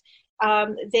affirmed,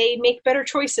 they make better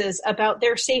choices about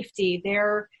their safety,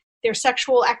 their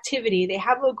sexual activity. They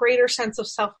have a greater sense of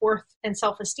self-worth and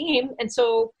self-esteem. And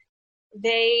so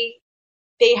they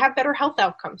have better health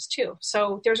outcomes too.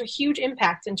 So there's a huge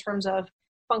impact in terms of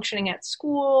functioning at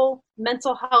school,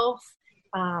 mental health.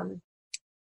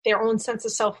 Their own sense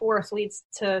of self-worth leads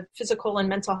to physical and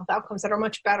mental health outcomes that are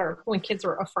much better when kids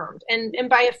are affirmed. And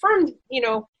by affirmed,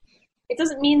 it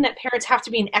doesn't mean that parents have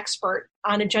to be an expert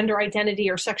on a gender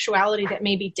identity or sexuality that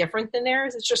may be different than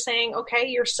theirs. It's just saying, okay,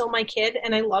 you're still my kid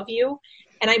and I love you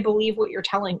and I believe what you're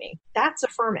telling me. That's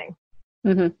affirming.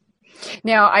 Mm-hmm.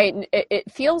 Now, it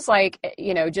feels like,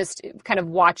 just kind of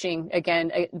watching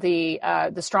again the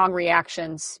strong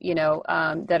reactions,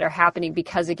 that are happening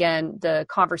because, again, the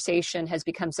conversation has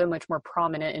become so much more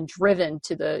prominent and driven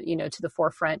to the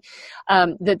forefront,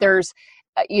 that there's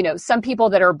some people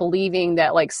that are believing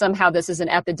that somehow this is an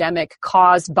epidemic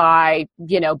caused by,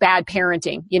 bad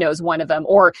parenting, is one of them,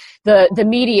 or the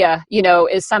media,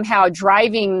 is somehow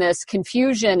driving this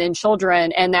confusion in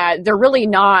children, and that they're really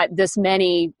not this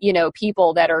many,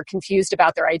 people that are confused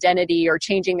about their identity or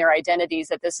changing their identities,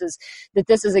 that this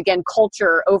is again,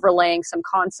 culture overlaying some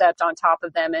concept on top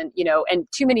of them. And, and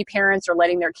too many parents are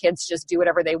letting their kids just do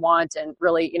whatever they want and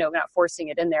really, not forcing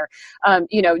it in there.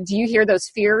 Do you hear those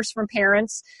fears from parents?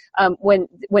 When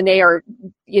they are,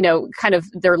 kind of,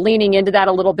 they're leaning into that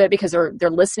a little bit because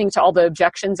they're listening to all the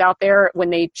objections out there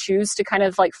when they choose to kind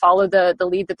of follow the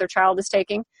lead that their child is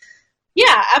taking?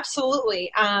 Yeah,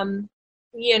 absolutely. And,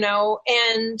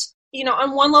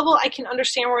 on one level, I can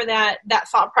understand where that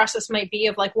thought process might be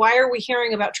of why are we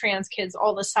hearing about trans kids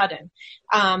all of a sudden?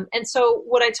 And so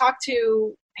what I talk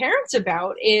to parents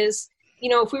about is,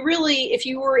 if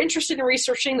you were interested in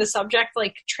researching the subject,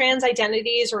 trans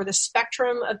identities or the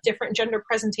spectrum of different gender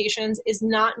presentations is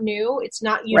not new. It's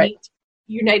not unique to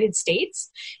the United States.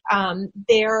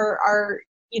 There are,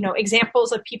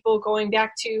 examples of people going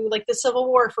back to the Civil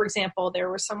War, for example.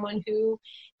 There was someone who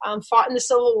fought in the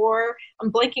Civil War.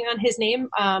 I'm blanking on his name,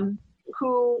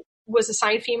 who was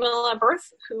assigned female at birth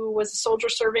who was a soldier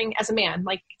serving as a man.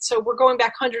 Like, so we're going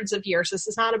back hundreds of years. This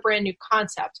is not a brand new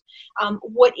concept.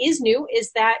 What is new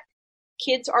is that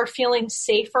kids are feeling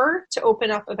safer to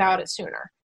open up about it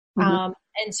sooner. Mm-hmm.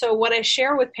 And so what I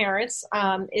share with parents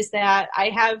is that I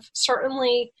have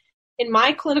certainly, in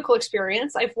my clinical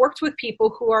experience, I've worked with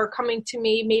people who are coming to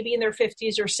me maybe in their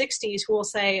 50s or 60s who will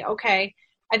say, okay,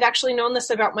 I've actually known this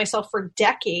about myself for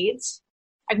decades.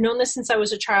 I've known this since I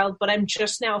was a child, but I'm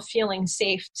just now feeling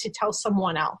safe to tell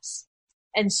someone else.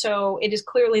 And so it is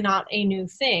clearly not a new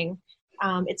thing.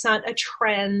 It's not a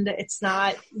trend. It's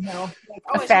not, like,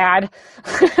 a fad.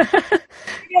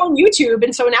 On YouTube,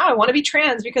 and so now I want to be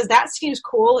trans because that seems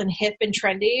cool and hip and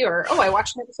trendy. Or, I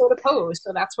watched an episode of Pose,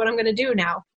 so that's what I'm going to do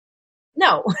now.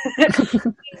 No.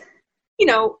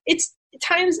 It's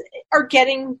times are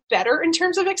getting better in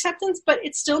terms of acceptance, but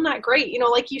it's still not great.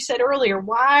 Like you said earlier,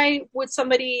 why would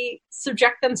somebody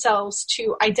subject themselves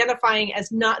to identifying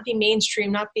as not the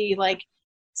mainstream, not the like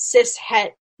cis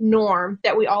het norm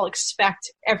that we all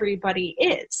expect everybody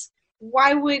is?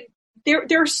 Why would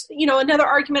there's another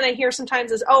argument I hear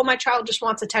sometimes is, my child just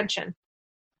wants attention.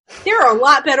 There are a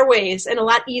lot better ways and a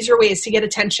lot easier ways to get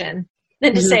attention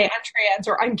than to say I'm trans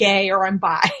or I'm gay or I'm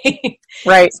bi.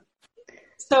 Right.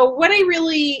 So what I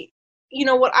really,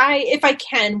 what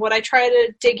I try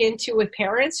to dig into with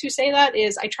parents who say that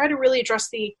is I try to really address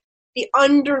the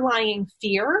underlying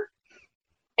fear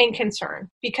and concern,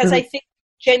 because I think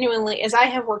genuinely, as I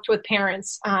have worked with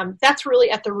parents, that's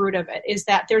really at the root of it, is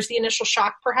that there's the initial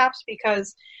shock perhaps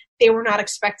because they were not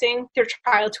expecting their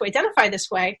child to identify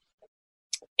this way.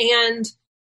 And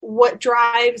what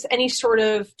drives any sort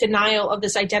of denial of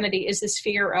this identity is this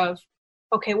fear of,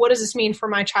 okay, what does this mean for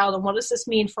my child? And what does this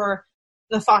mean for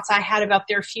the thoughts I had about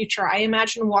their future? I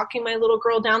imagine walking my little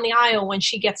girl down the aisle when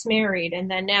she gets married.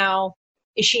 And then now,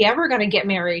 is she ever going to get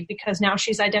married? Because now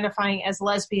she's identifying as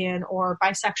lesbian or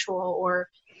bisexual, or,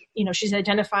 she's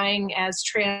identifying as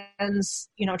trans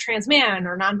man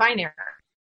or non-binary.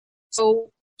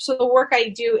 So the work I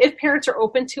do, if parents are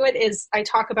open to it, is I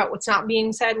talk about what's not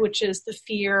being said, which is the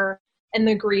fear and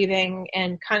the grieving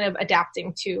and kind of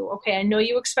adapting to, okay, I know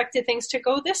you expected things to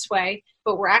go this way,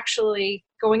 but we're actually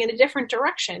going in a different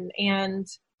direction. And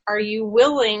are you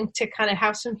willing to kind of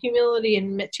have some humility and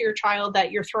admit to your child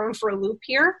that you're thrown for a loop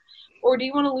here? Or do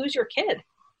you want to lose your kid?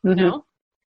 Lose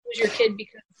your kid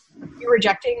because you're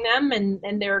rejecting them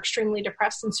and they're extremely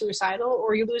depressed and suicidal,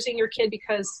 or you're losing your kid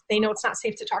because they know it's not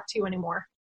safe to talk to you anymore.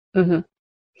 Mm-hmm.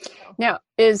 Now,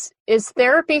 is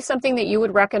therapy something that you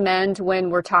would recommend when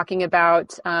we're talking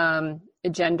about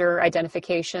gender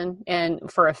identification and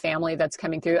for a family that's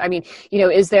coming through? I mean,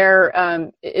 is there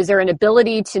an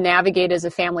ability to navigate as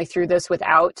a family through this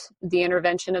without the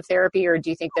intervention of therapy, or do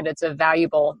you think that it's a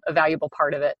valuable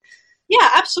part of it? Yeah,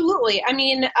 absolutely. I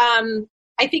mean,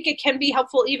 I think it can be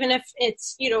helpful even if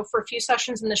it's, for a few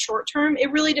sessions in the short term.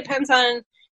 It really depends on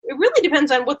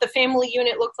what the family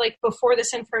unit looked like before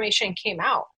this information came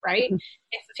out, right? Mm-hmm.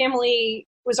 If the family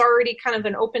was already kind of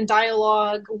an open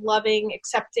dialogue, loving,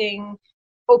 accepting,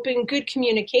 open, good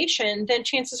communication, then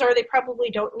chances are they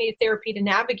probably don't need therapy to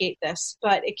navigate this.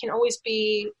 But it can always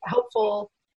be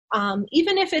helpful,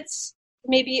 even if it's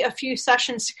maybe a few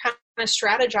sessions to kind of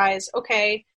strategize,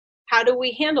 okay, how do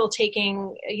we handle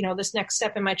taking, this next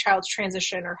step in my child's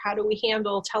transition? Or how do we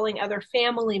handle telling other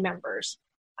family members?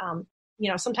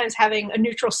 Sometimes having a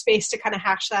neutral space to kind of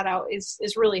hash that out is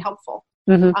really helpful.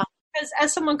 Mm-hmm. Because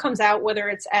as someone comes out, whether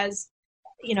it's as,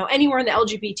 anywhere in the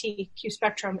LGBTQ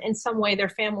spectrum, in some way their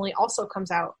family also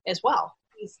comes out as well.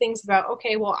 These things about,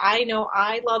 okay, well, I know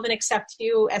I love and accept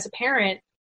you as a parent,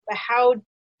 but how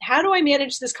do I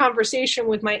manage this conversation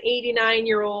with my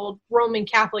 89-year-old Roman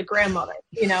Catholic grandmother,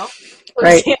 for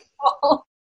right. example?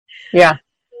 Yeah.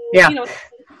 Yeah.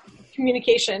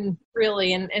 Communication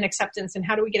really and acceptance, and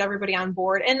how do we get everybody on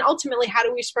board, and ultimately how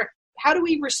do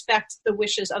we respect the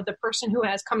wishes of the person who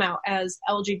has come out as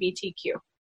LGBTQ,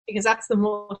 because that's the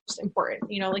most important.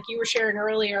 Like you were sharing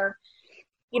earlier,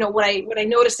 what I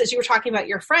noticed as you were talking about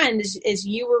your friend is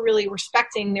you were really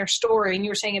respecting their story, and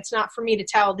you were saying it's not for me to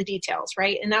tell the details,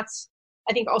 right? And that's,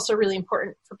 I think, also really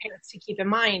important for parents to keep in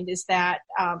mind, is that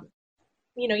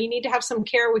you need to have some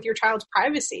care with your child's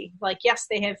privacy. Like, yes,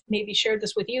 they have maybe shared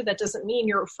this with you. That doesn't mean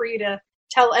you're free to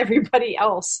tell everybody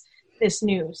else this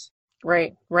news.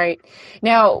 Right. Right.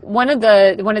 Now, one of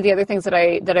the other things that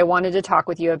I wanted to talk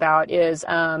with you about is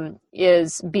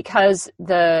because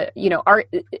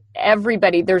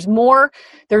everybody, there's more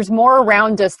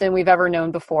around us than we've ever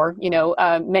known before.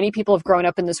 Many people have grown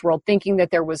up in this world thinking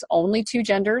that there was only two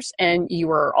genders and you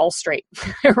were all straight,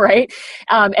 right?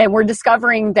 And we're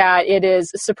discovering that it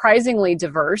is surprisingly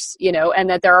diverse, and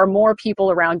that there are more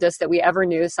people around us that we ever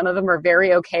knew. Some of them are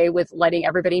very okay with letting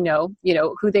everybody know,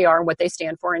 who they are and what they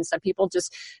stand for. And some people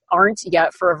just aren't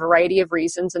yet for a variety of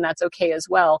reasons, and that's okay as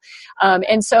well.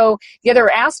 And so the other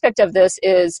aspect of this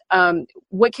is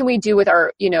what can we do with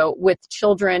with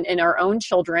children and our own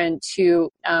children to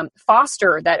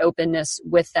foster that openness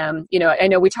with them? I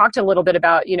know we talked a little bit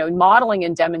about, modeling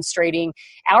and demonstrating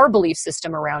our belief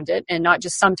system around it, and not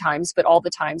just sometimes, but all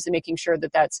the times, and making sure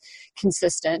that that's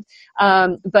consistent.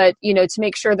 But, to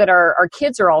make sure that our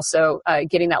kids are also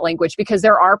getting that language, because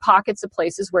there are pockets of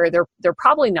places where they're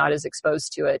probably not as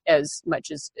exposed to it as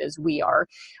much as we are,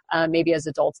 maybe as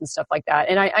adults and stuff like that.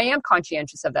 And I am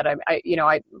conscientious of that.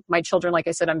 My children, like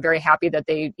I said, I'm very happy that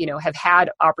they, have had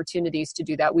opportunities to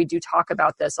do that. We do talk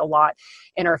about this a lot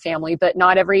in our family, but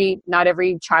not every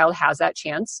child has that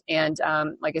chance. And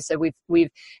like I said, we've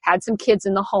had some kids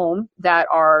in the home that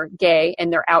are gay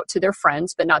and they're out to their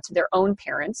friends, but not to their own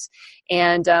parents.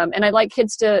 And I'd like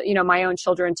kids to, my own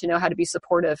children, to know how to be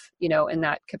supportive, in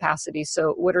that capacity.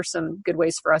 So what are some good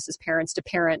ways for us as parents to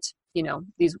parent,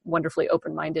 these wonderfully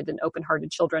open-minded and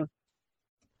open-hearted children?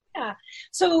 Yeah.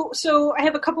 So I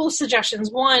have a couple of suggestions.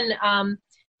 One,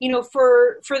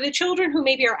 for the children who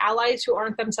maybe are allies who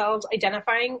aren't themselves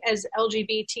identifying as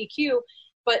LGBTQ,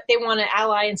 but they want to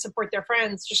ally and support their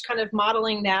friends, just kind of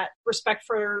modeling that respect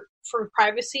for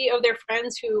privacy of their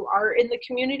friends who are in the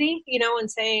community,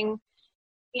 and saying,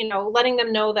 letting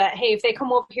them know that, hey, if they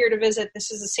come over here to visit,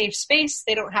 this is a safe space.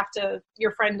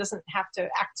 Your friend doesn't have to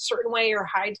act a certain way or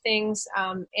hide things,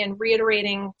 and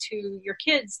reiterating to your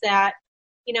kids that,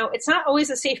 it's not always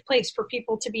a safe place for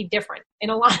people to be different in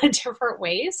a lot of different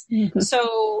ways. Mm-hmm.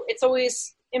 So it's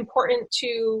always important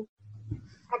to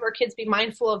have our kids be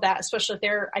mindful of that, especially if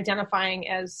they're identifying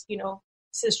as,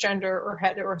 cisgender or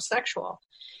heterosexual.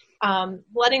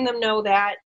 Letting them know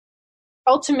that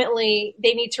ultimately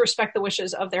they need to respect the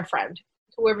wishes of their friend,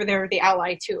 whoever they're the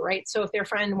ally to, right? So if their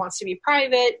friend wants to be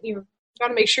private, you've got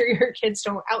to make sure your kids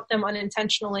don't out them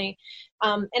unintentionally.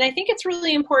 And I think it's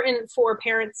really important for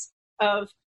parents of,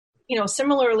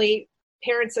 similarly,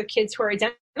 parents of kids who are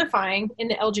identifying in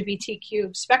the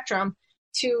LGBTQ spectrum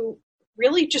to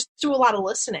really just do a lot of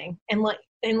listening and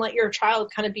let your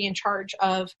child kind of be in charge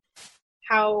of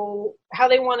how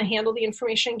they want to handle the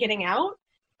information getting out.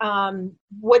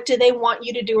 What do they want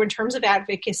you to do in terms of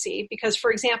advocacy? Because,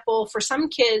 for example, for some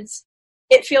kids,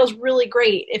 it feels really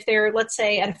great if they're, let's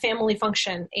say, at a family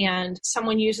function and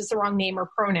someone uses the wrong name or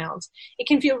pronouns. It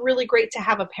can feel really great to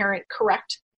have a parent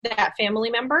correct that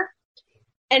family member.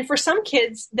 And for some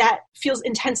kids, that feels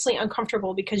intensely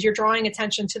uncomfortable because you're drawing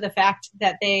attention to the fact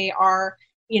that they are,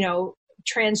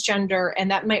 transgender, and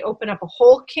that might open up a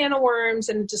whole can of worms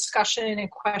and discussion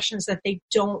and questions that they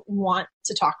don't want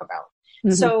to talk about.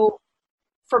 Mm-hmm. So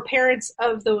for parents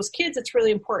of those kids, it's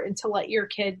really important to let your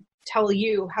kid tell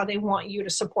you how they want you to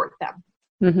support them.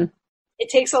 Mm-hmm. It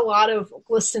takes a lot of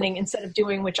listening instead of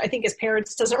doing, which I think as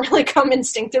parents doesn't really come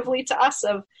instinctively to us,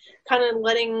 of kind of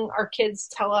letting our kids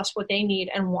tell us what they need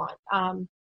and want.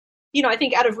 I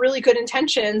think out of really good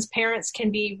intentions, parents can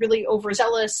be really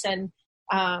overzealous and,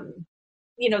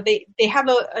 they have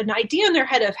an idea in their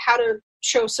head of how to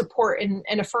show support and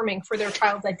affirming for their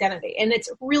child's identity. And it's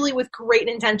really with great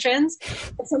intentions,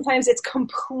 but sometimes it's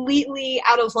completely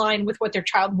out of line with what their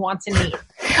child wants and needs.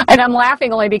 And I'm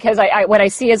laughing only because what I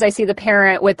see is I see the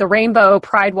parent with the rainbow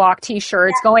Pride Walk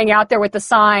t-shirts going out there with the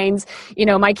signs,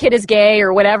 my kid is gay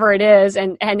or whatever it is,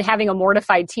 and having a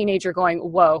mortified teenager going,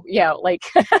 whoa, yeah, like,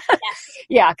 yes.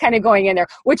 Yeah, kind of going in there,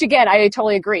 which again, I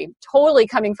totally agree. Totally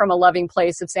coming from a loving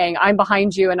place of saying, I'm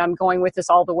behind you and I'm going with this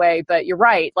all the way. But you're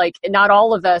right. Like, not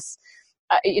all of us,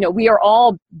 we are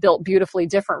all built beautifully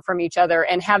different from each other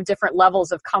and have different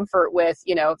levels of comfort with,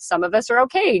 some of us are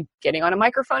okay getting on a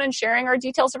microphone and sharing our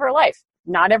details of our life.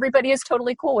 Not everybody is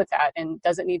totally cool with that and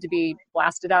doesn't need to be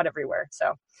blasted out everywhere.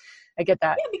 So I get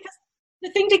that. Yeah, because the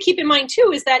thing to keep in mind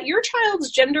too is that your child's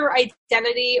gender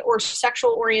identity or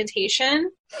sexual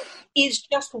orientation is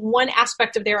just one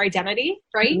aspect of their identity,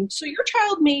 right? Mm-hmm. So your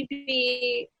child may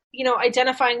be,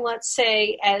 identifying, let's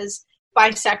say, as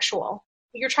bisexual.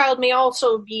 Your child may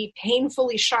also be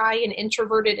painfully shy and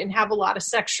introverted and have a lot of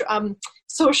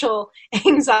social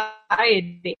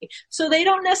anxiety. So they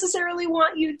don't necessarily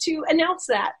want you to announce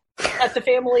that at the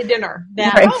family dinner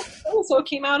that, right. oh, so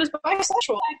came out as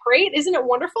bisexual. Great. Isn't it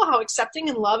wonderful how accepting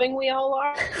and loving we all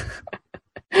are?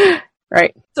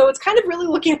 Right. So it's kind of really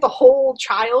looking at the whole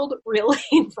child really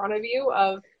in front of you,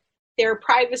 of their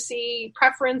privacy,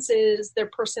 preferences, their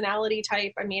personality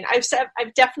type. I mean,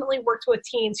 I've definitely worked with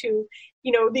teens who,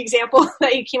 the example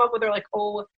that you came up with are like,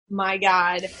 oh my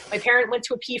God, my parent went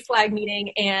to a PFLAG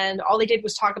meeting and all they did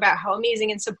was talk about how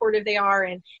amazing and supportive they are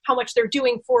and how much they're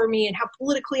doing for me and how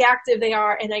politically active they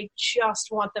are. And I just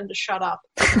want them to shut up.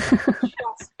 I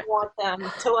just want them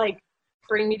to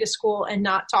bring me to school and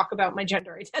not talk about my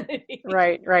gender identity.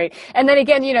 Right. And then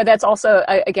again, that's also,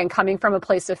 again, coming from a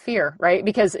place of fear, right?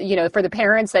 Because, for the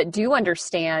parents that do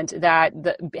understand that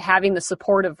having the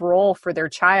supportive role for their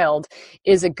child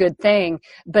is a good thing,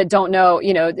 but don't know,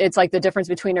 it's like the difference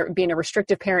between being a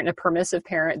restrictive parent and a permissive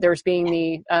parent. There's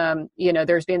being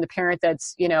the parent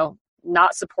that's,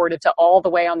 not supportive to all the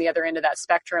way on the other end of that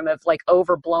spectrum of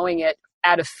overblowing it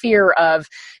out of fear of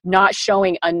not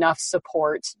showing enough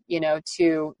support,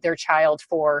 to their child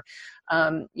for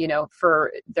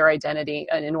their identity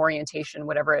and orientation,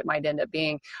 whatever it might end up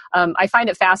being. I find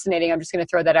it fascinating. I'm just going to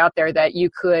throw that out there that you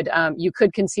could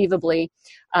conceivably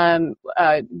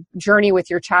journey with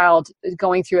your child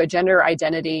going through a gender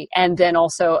identity and then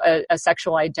also a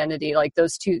sexual identity. Like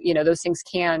those two, those things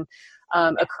can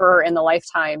occur in the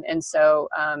lifetime. And so,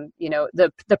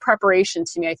 the preparation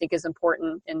to me, I think is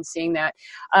important in seeing that.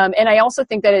 And I also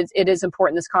think that it is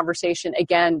important, this conversation,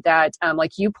 again, that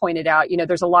like you pointed out,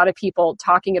 there's a lot of people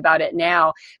talking about it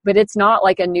now, but it's not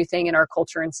like a new thing in our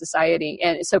culture and society.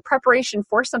 And so preparation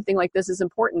for something like this is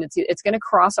important. It's going to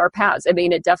cross our paths. I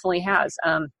mean, it definitely has.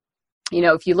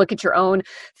 If you look at your own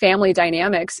family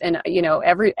dynamics and,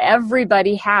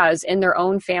 everybody has in their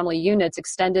own family units,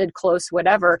 extended, close,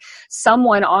 whatever,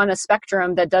 someone on a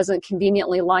spectrum that doesn't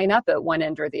conveniently line up at one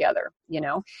end or the other,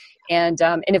 And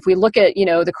if we look at,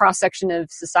 the cross section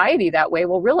of society that way,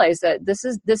 we'll realize that this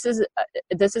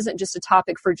isn't just a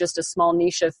topic for just a small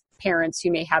niche of parents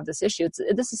who may have this issue.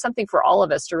 This is something for all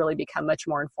of us to really become much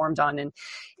more informed on,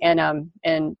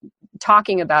 and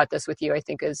talking about this with you, I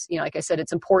think is, like I said,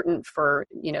 it's important for,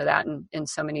 that in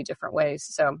so many different ways.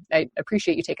 So I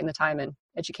appreciate you taking the time and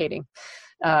educating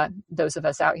those of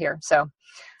us out here.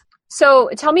 So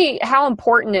tell me how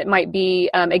important it might be,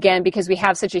 again, because we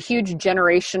have such a huge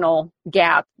generational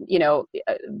gap,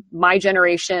 my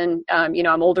generation,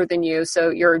 I'm older than you, so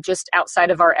you're just outside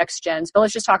of our X gens, but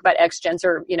let's just talk about X gens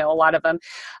or, a lot of them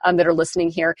that are listening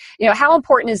here. How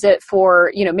important is it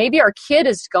for, maybe our kid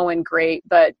is going great,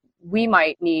 but we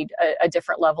might need a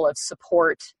different level of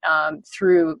support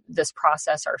through this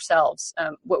process ourselves.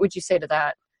 What would you say to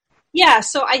that? Yeah,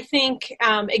 so I think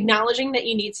acknowledging that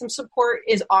you need some support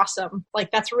is awesome.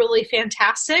 That's really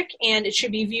fantastic, and it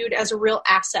should be viewed as a real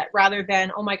asset rather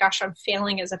than, oh my gosh, I'm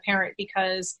failing as a parent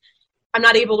because I'm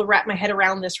not able to wrap my head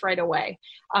around this right away.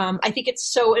 I think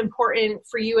it's so important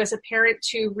for you as a parent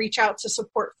to reach out to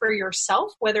support for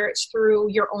yourself, whether it's through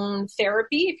your own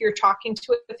therapy, if you're talking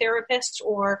to a therapist,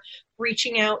 or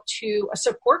reaching out to a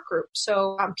support group.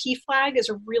 So PFLAG is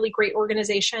a really great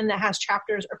organization that has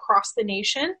chapters across the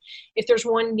nation. If there's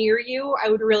one near you, I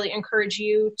would really encourage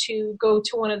you to go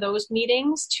to one of those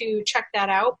meetings to check that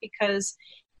out, because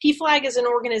PFLAG is an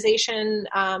organization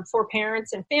for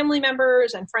parents and family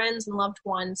members and friends and loved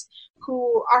ones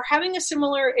who are having a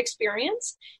similar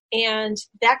experience. And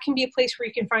that can be a place where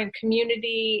you can find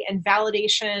community and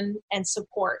validation and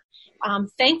support.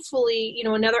 Thankfully,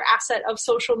 another asset of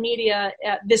social media,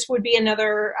 this would be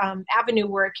another avenue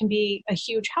where it can be a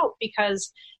huge help,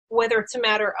 because whether it's a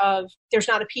matter of there's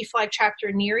not a PFLAG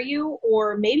chapter near you,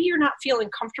 or maybe you're not feeling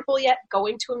comfortable yet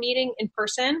going to a meeting in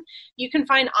person, you can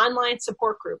find online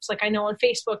support groups. Like I know on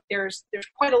Facebook, there's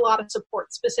quite a lot of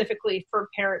support specifically for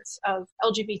parents of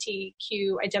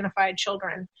LGBTQ identified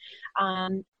children.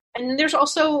 And there's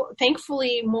also,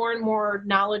 thankfully, more and more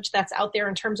knowledge that's out there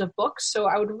in terms of books. So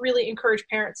I would really encourage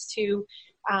parents to,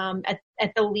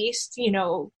 at the least,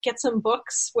 get some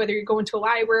books, whether you're going to a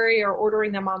library or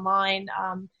ordering them online.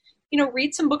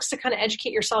 Read some books to kind of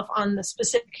educate yourself on the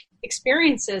specific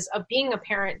experiences of being a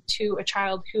parent to a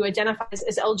child who identifies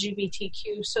as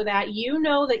LGBTQ, so that you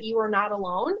know that you are not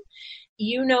alone.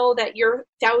 You know that your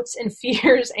doubts and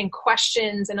fears and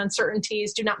questions and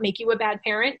uncertainties do not make you a bad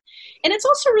parent. And it's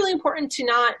also really important to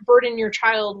not burden your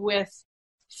child with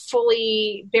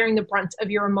fully bearing the brunt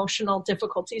of your emotional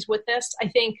difficulties with this. I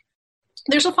think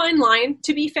there's a fine line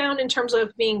to be found in terms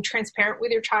of being transparent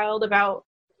with your child about,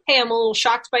 hey, I'm a little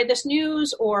shocked by this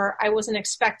news, or I wasn't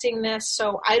expecting this,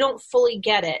 so I don't fully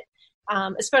get it.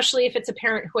 Especially if it's a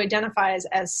parent who identifies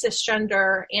as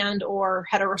cisgender and or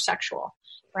heterosexual,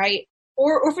 right?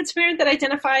 or if it's a parent that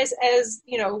identifies as,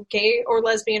 gay or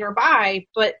lesbian or bi,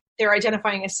 but they're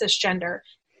identifying as cisgender.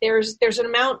 There's an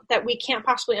amount that we can't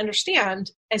possibly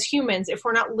understand as humans if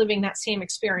we're not living that same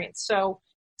experience. So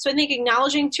I think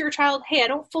acknowledging to your child, hey, I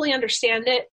don't fully understand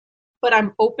it, but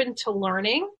I'm open to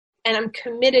learning and I'm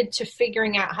committed to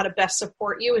figuring out how to best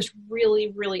support you is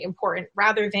really, really important,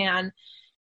 rather than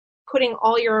putting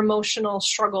all your emotional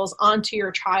struggles onto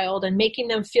your child and making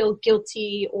them feel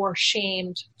guilty or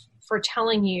shamed for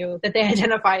telling you that they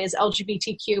identify as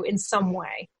LGBTQ in some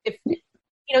way.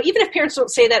 Even if parents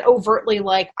don't say that overtly,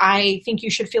 like, I think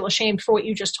you should feel ashamed for what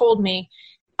you just told me.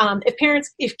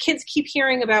 If kids keep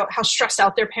hearing about how stressed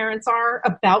out their parents are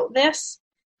about this,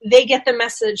 they get the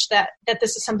message that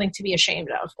this is something to be ashamed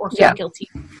of or feel guilty.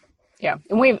 Yeah.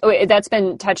 And that's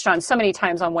been touched on so many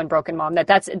times on One Broken Mom,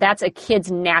 that's a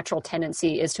kid's natural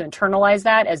tendency is to internalize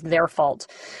that as their fault.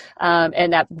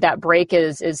 And that break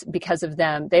is because of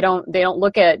them.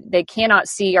 They cannot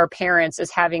see our parents as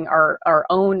having our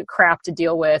own crap to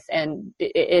deal with. And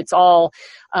it's all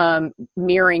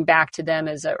mirroring back to them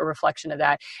as a reflection of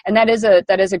that. And that is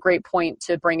a great point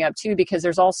to bring up too, because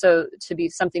there's also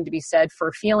something to be said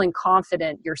for feeling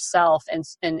confident yourself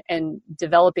and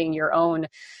developing your own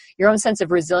sense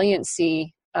of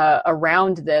resiliency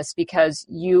around this, because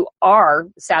you are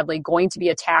sadly going to be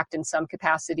attacked in some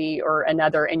capacity or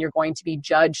another, and you're going to be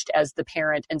judged as the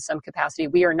parent in some capacity.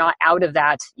 We are not out of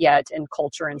that yet in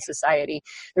culture and society.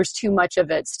 There's too much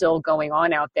of it still going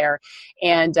on out there.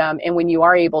 And when you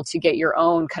are able to get your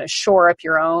own, kind of shore up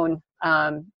your own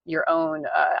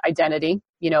identity,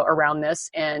 around this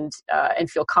and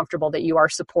feel comfortable that you are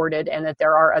supported and that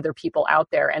there are other people out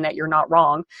there and that you're not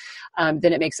wrong,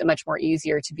 then it makes it much more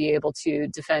easier to be able to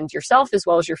defend yourself as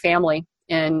well as your family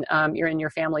and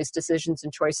your family's decisions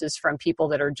and choices from people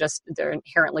that are they're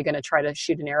inherently going to try to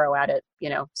shoot an arrow at it,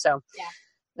 so. Yeah.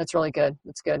 That's really good.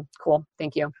 That's good. Cool.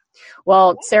 Thank you.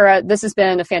 Well, Sarah, this has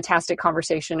been a fantastic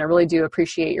conversation. I really do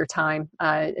appreciate your time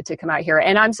to come out here.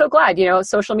 And I'm so glad,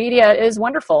 social media is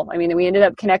wonderful. I mean, we ended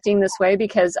up connecting this way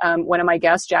because one of my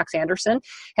guests, Jax Anderson,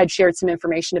 had shared some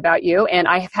information about you. And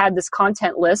I have had this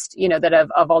content list, that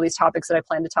of all these topics that I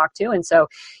plan to talk to. And so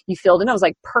you filled in. I was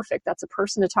like, perfect. That's a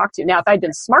person to talk to. Now, if I'd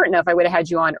been smart enough, I would have had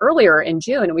you on earlier in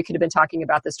June and we could have been talking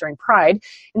about this during Pride.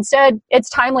 Instead, it's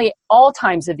timely all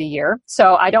times of the year.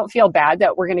 So I don't feel bad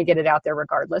that we're going to get it out there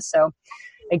regardless. So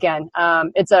again,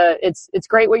 it's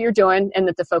great what you're doing and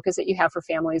that the focus that you have for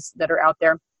families that are out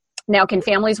there. Now, can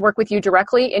families work with you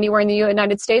directly anywhere in the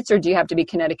United States, or do you have to be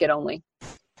Connecticut only?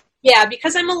 Yeah,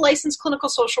 because I'm a licensed clinical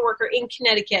social worker in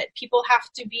Connecticut, people have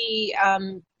to be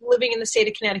living in the state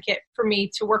of Connecticut for me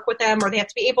to work with them, or they have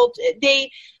to be able to,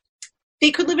 they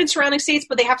could live in surrounding states,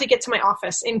 but they have to get to my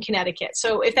office in Connecticut.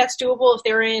 So if that's doable, if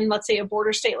they're in, let's say, a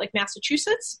border state like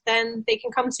Massachusetts, then they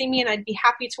can come see me and I'd be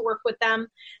happy to work with them.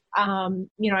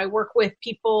 I work with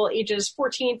people ages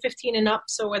 14, 15 and up.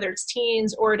 So whether it's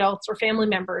teens or adults or family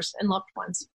members and loved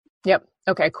ones. Yep.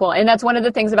 Okay, cool. And that's one of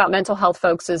the things about mental health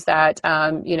folks is that,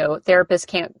 therapists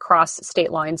can't cross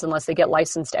state lines unless they get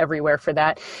licensed everywhere for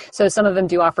that. So some of them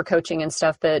do offer coaching and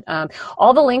stuff that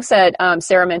all the links that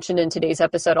Sarah mentioned in today's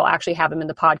episode, I'll actually have them in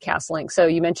the podcast link. So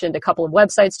you mentioned a couple of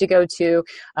websites to go to,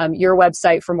 your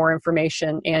website for more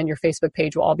information, and your Facebook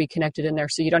page will all be connected in there.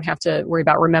 So you don't have to worry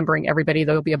about remembering everybody.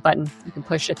 There'll be a button you can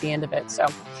push at the end of it. So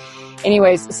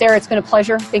anyways, Sarah, it's been a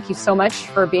pleasure. Thank you so much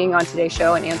for being on today's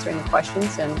show and answering the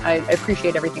questions. And I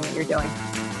appreciate everything that you're doing.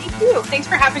 Thank you. Thanks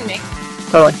for having me.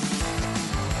 Totally.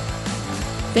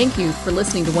 Thank you for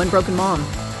listening to One Broken Mom.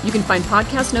 You can find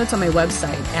podcast notes on my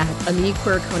website at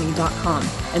amiequiriconi.com.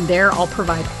 And there I'll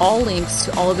provide all links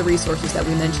to all of the resources that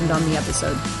we mentioned on the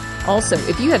episode. Also,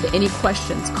 if you have any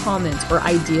questions, comments, or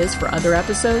ideas for other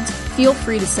episodes, feel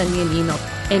free to send me an email.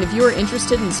 And if you are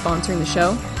interested in sponsoring the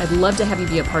show, I'd love to have you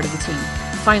be a part of the team.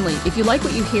 Finally, if you like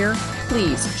what you hear,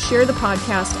 please share the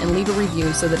podcast and leave a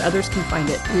review so that others can find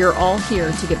it. We are all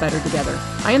here to get better together.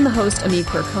 I am the host, Amie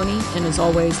Quiriconi, and as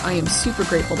always, I am super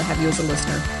grateful to have you as a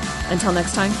listener. Until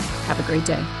next time, have a great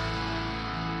day.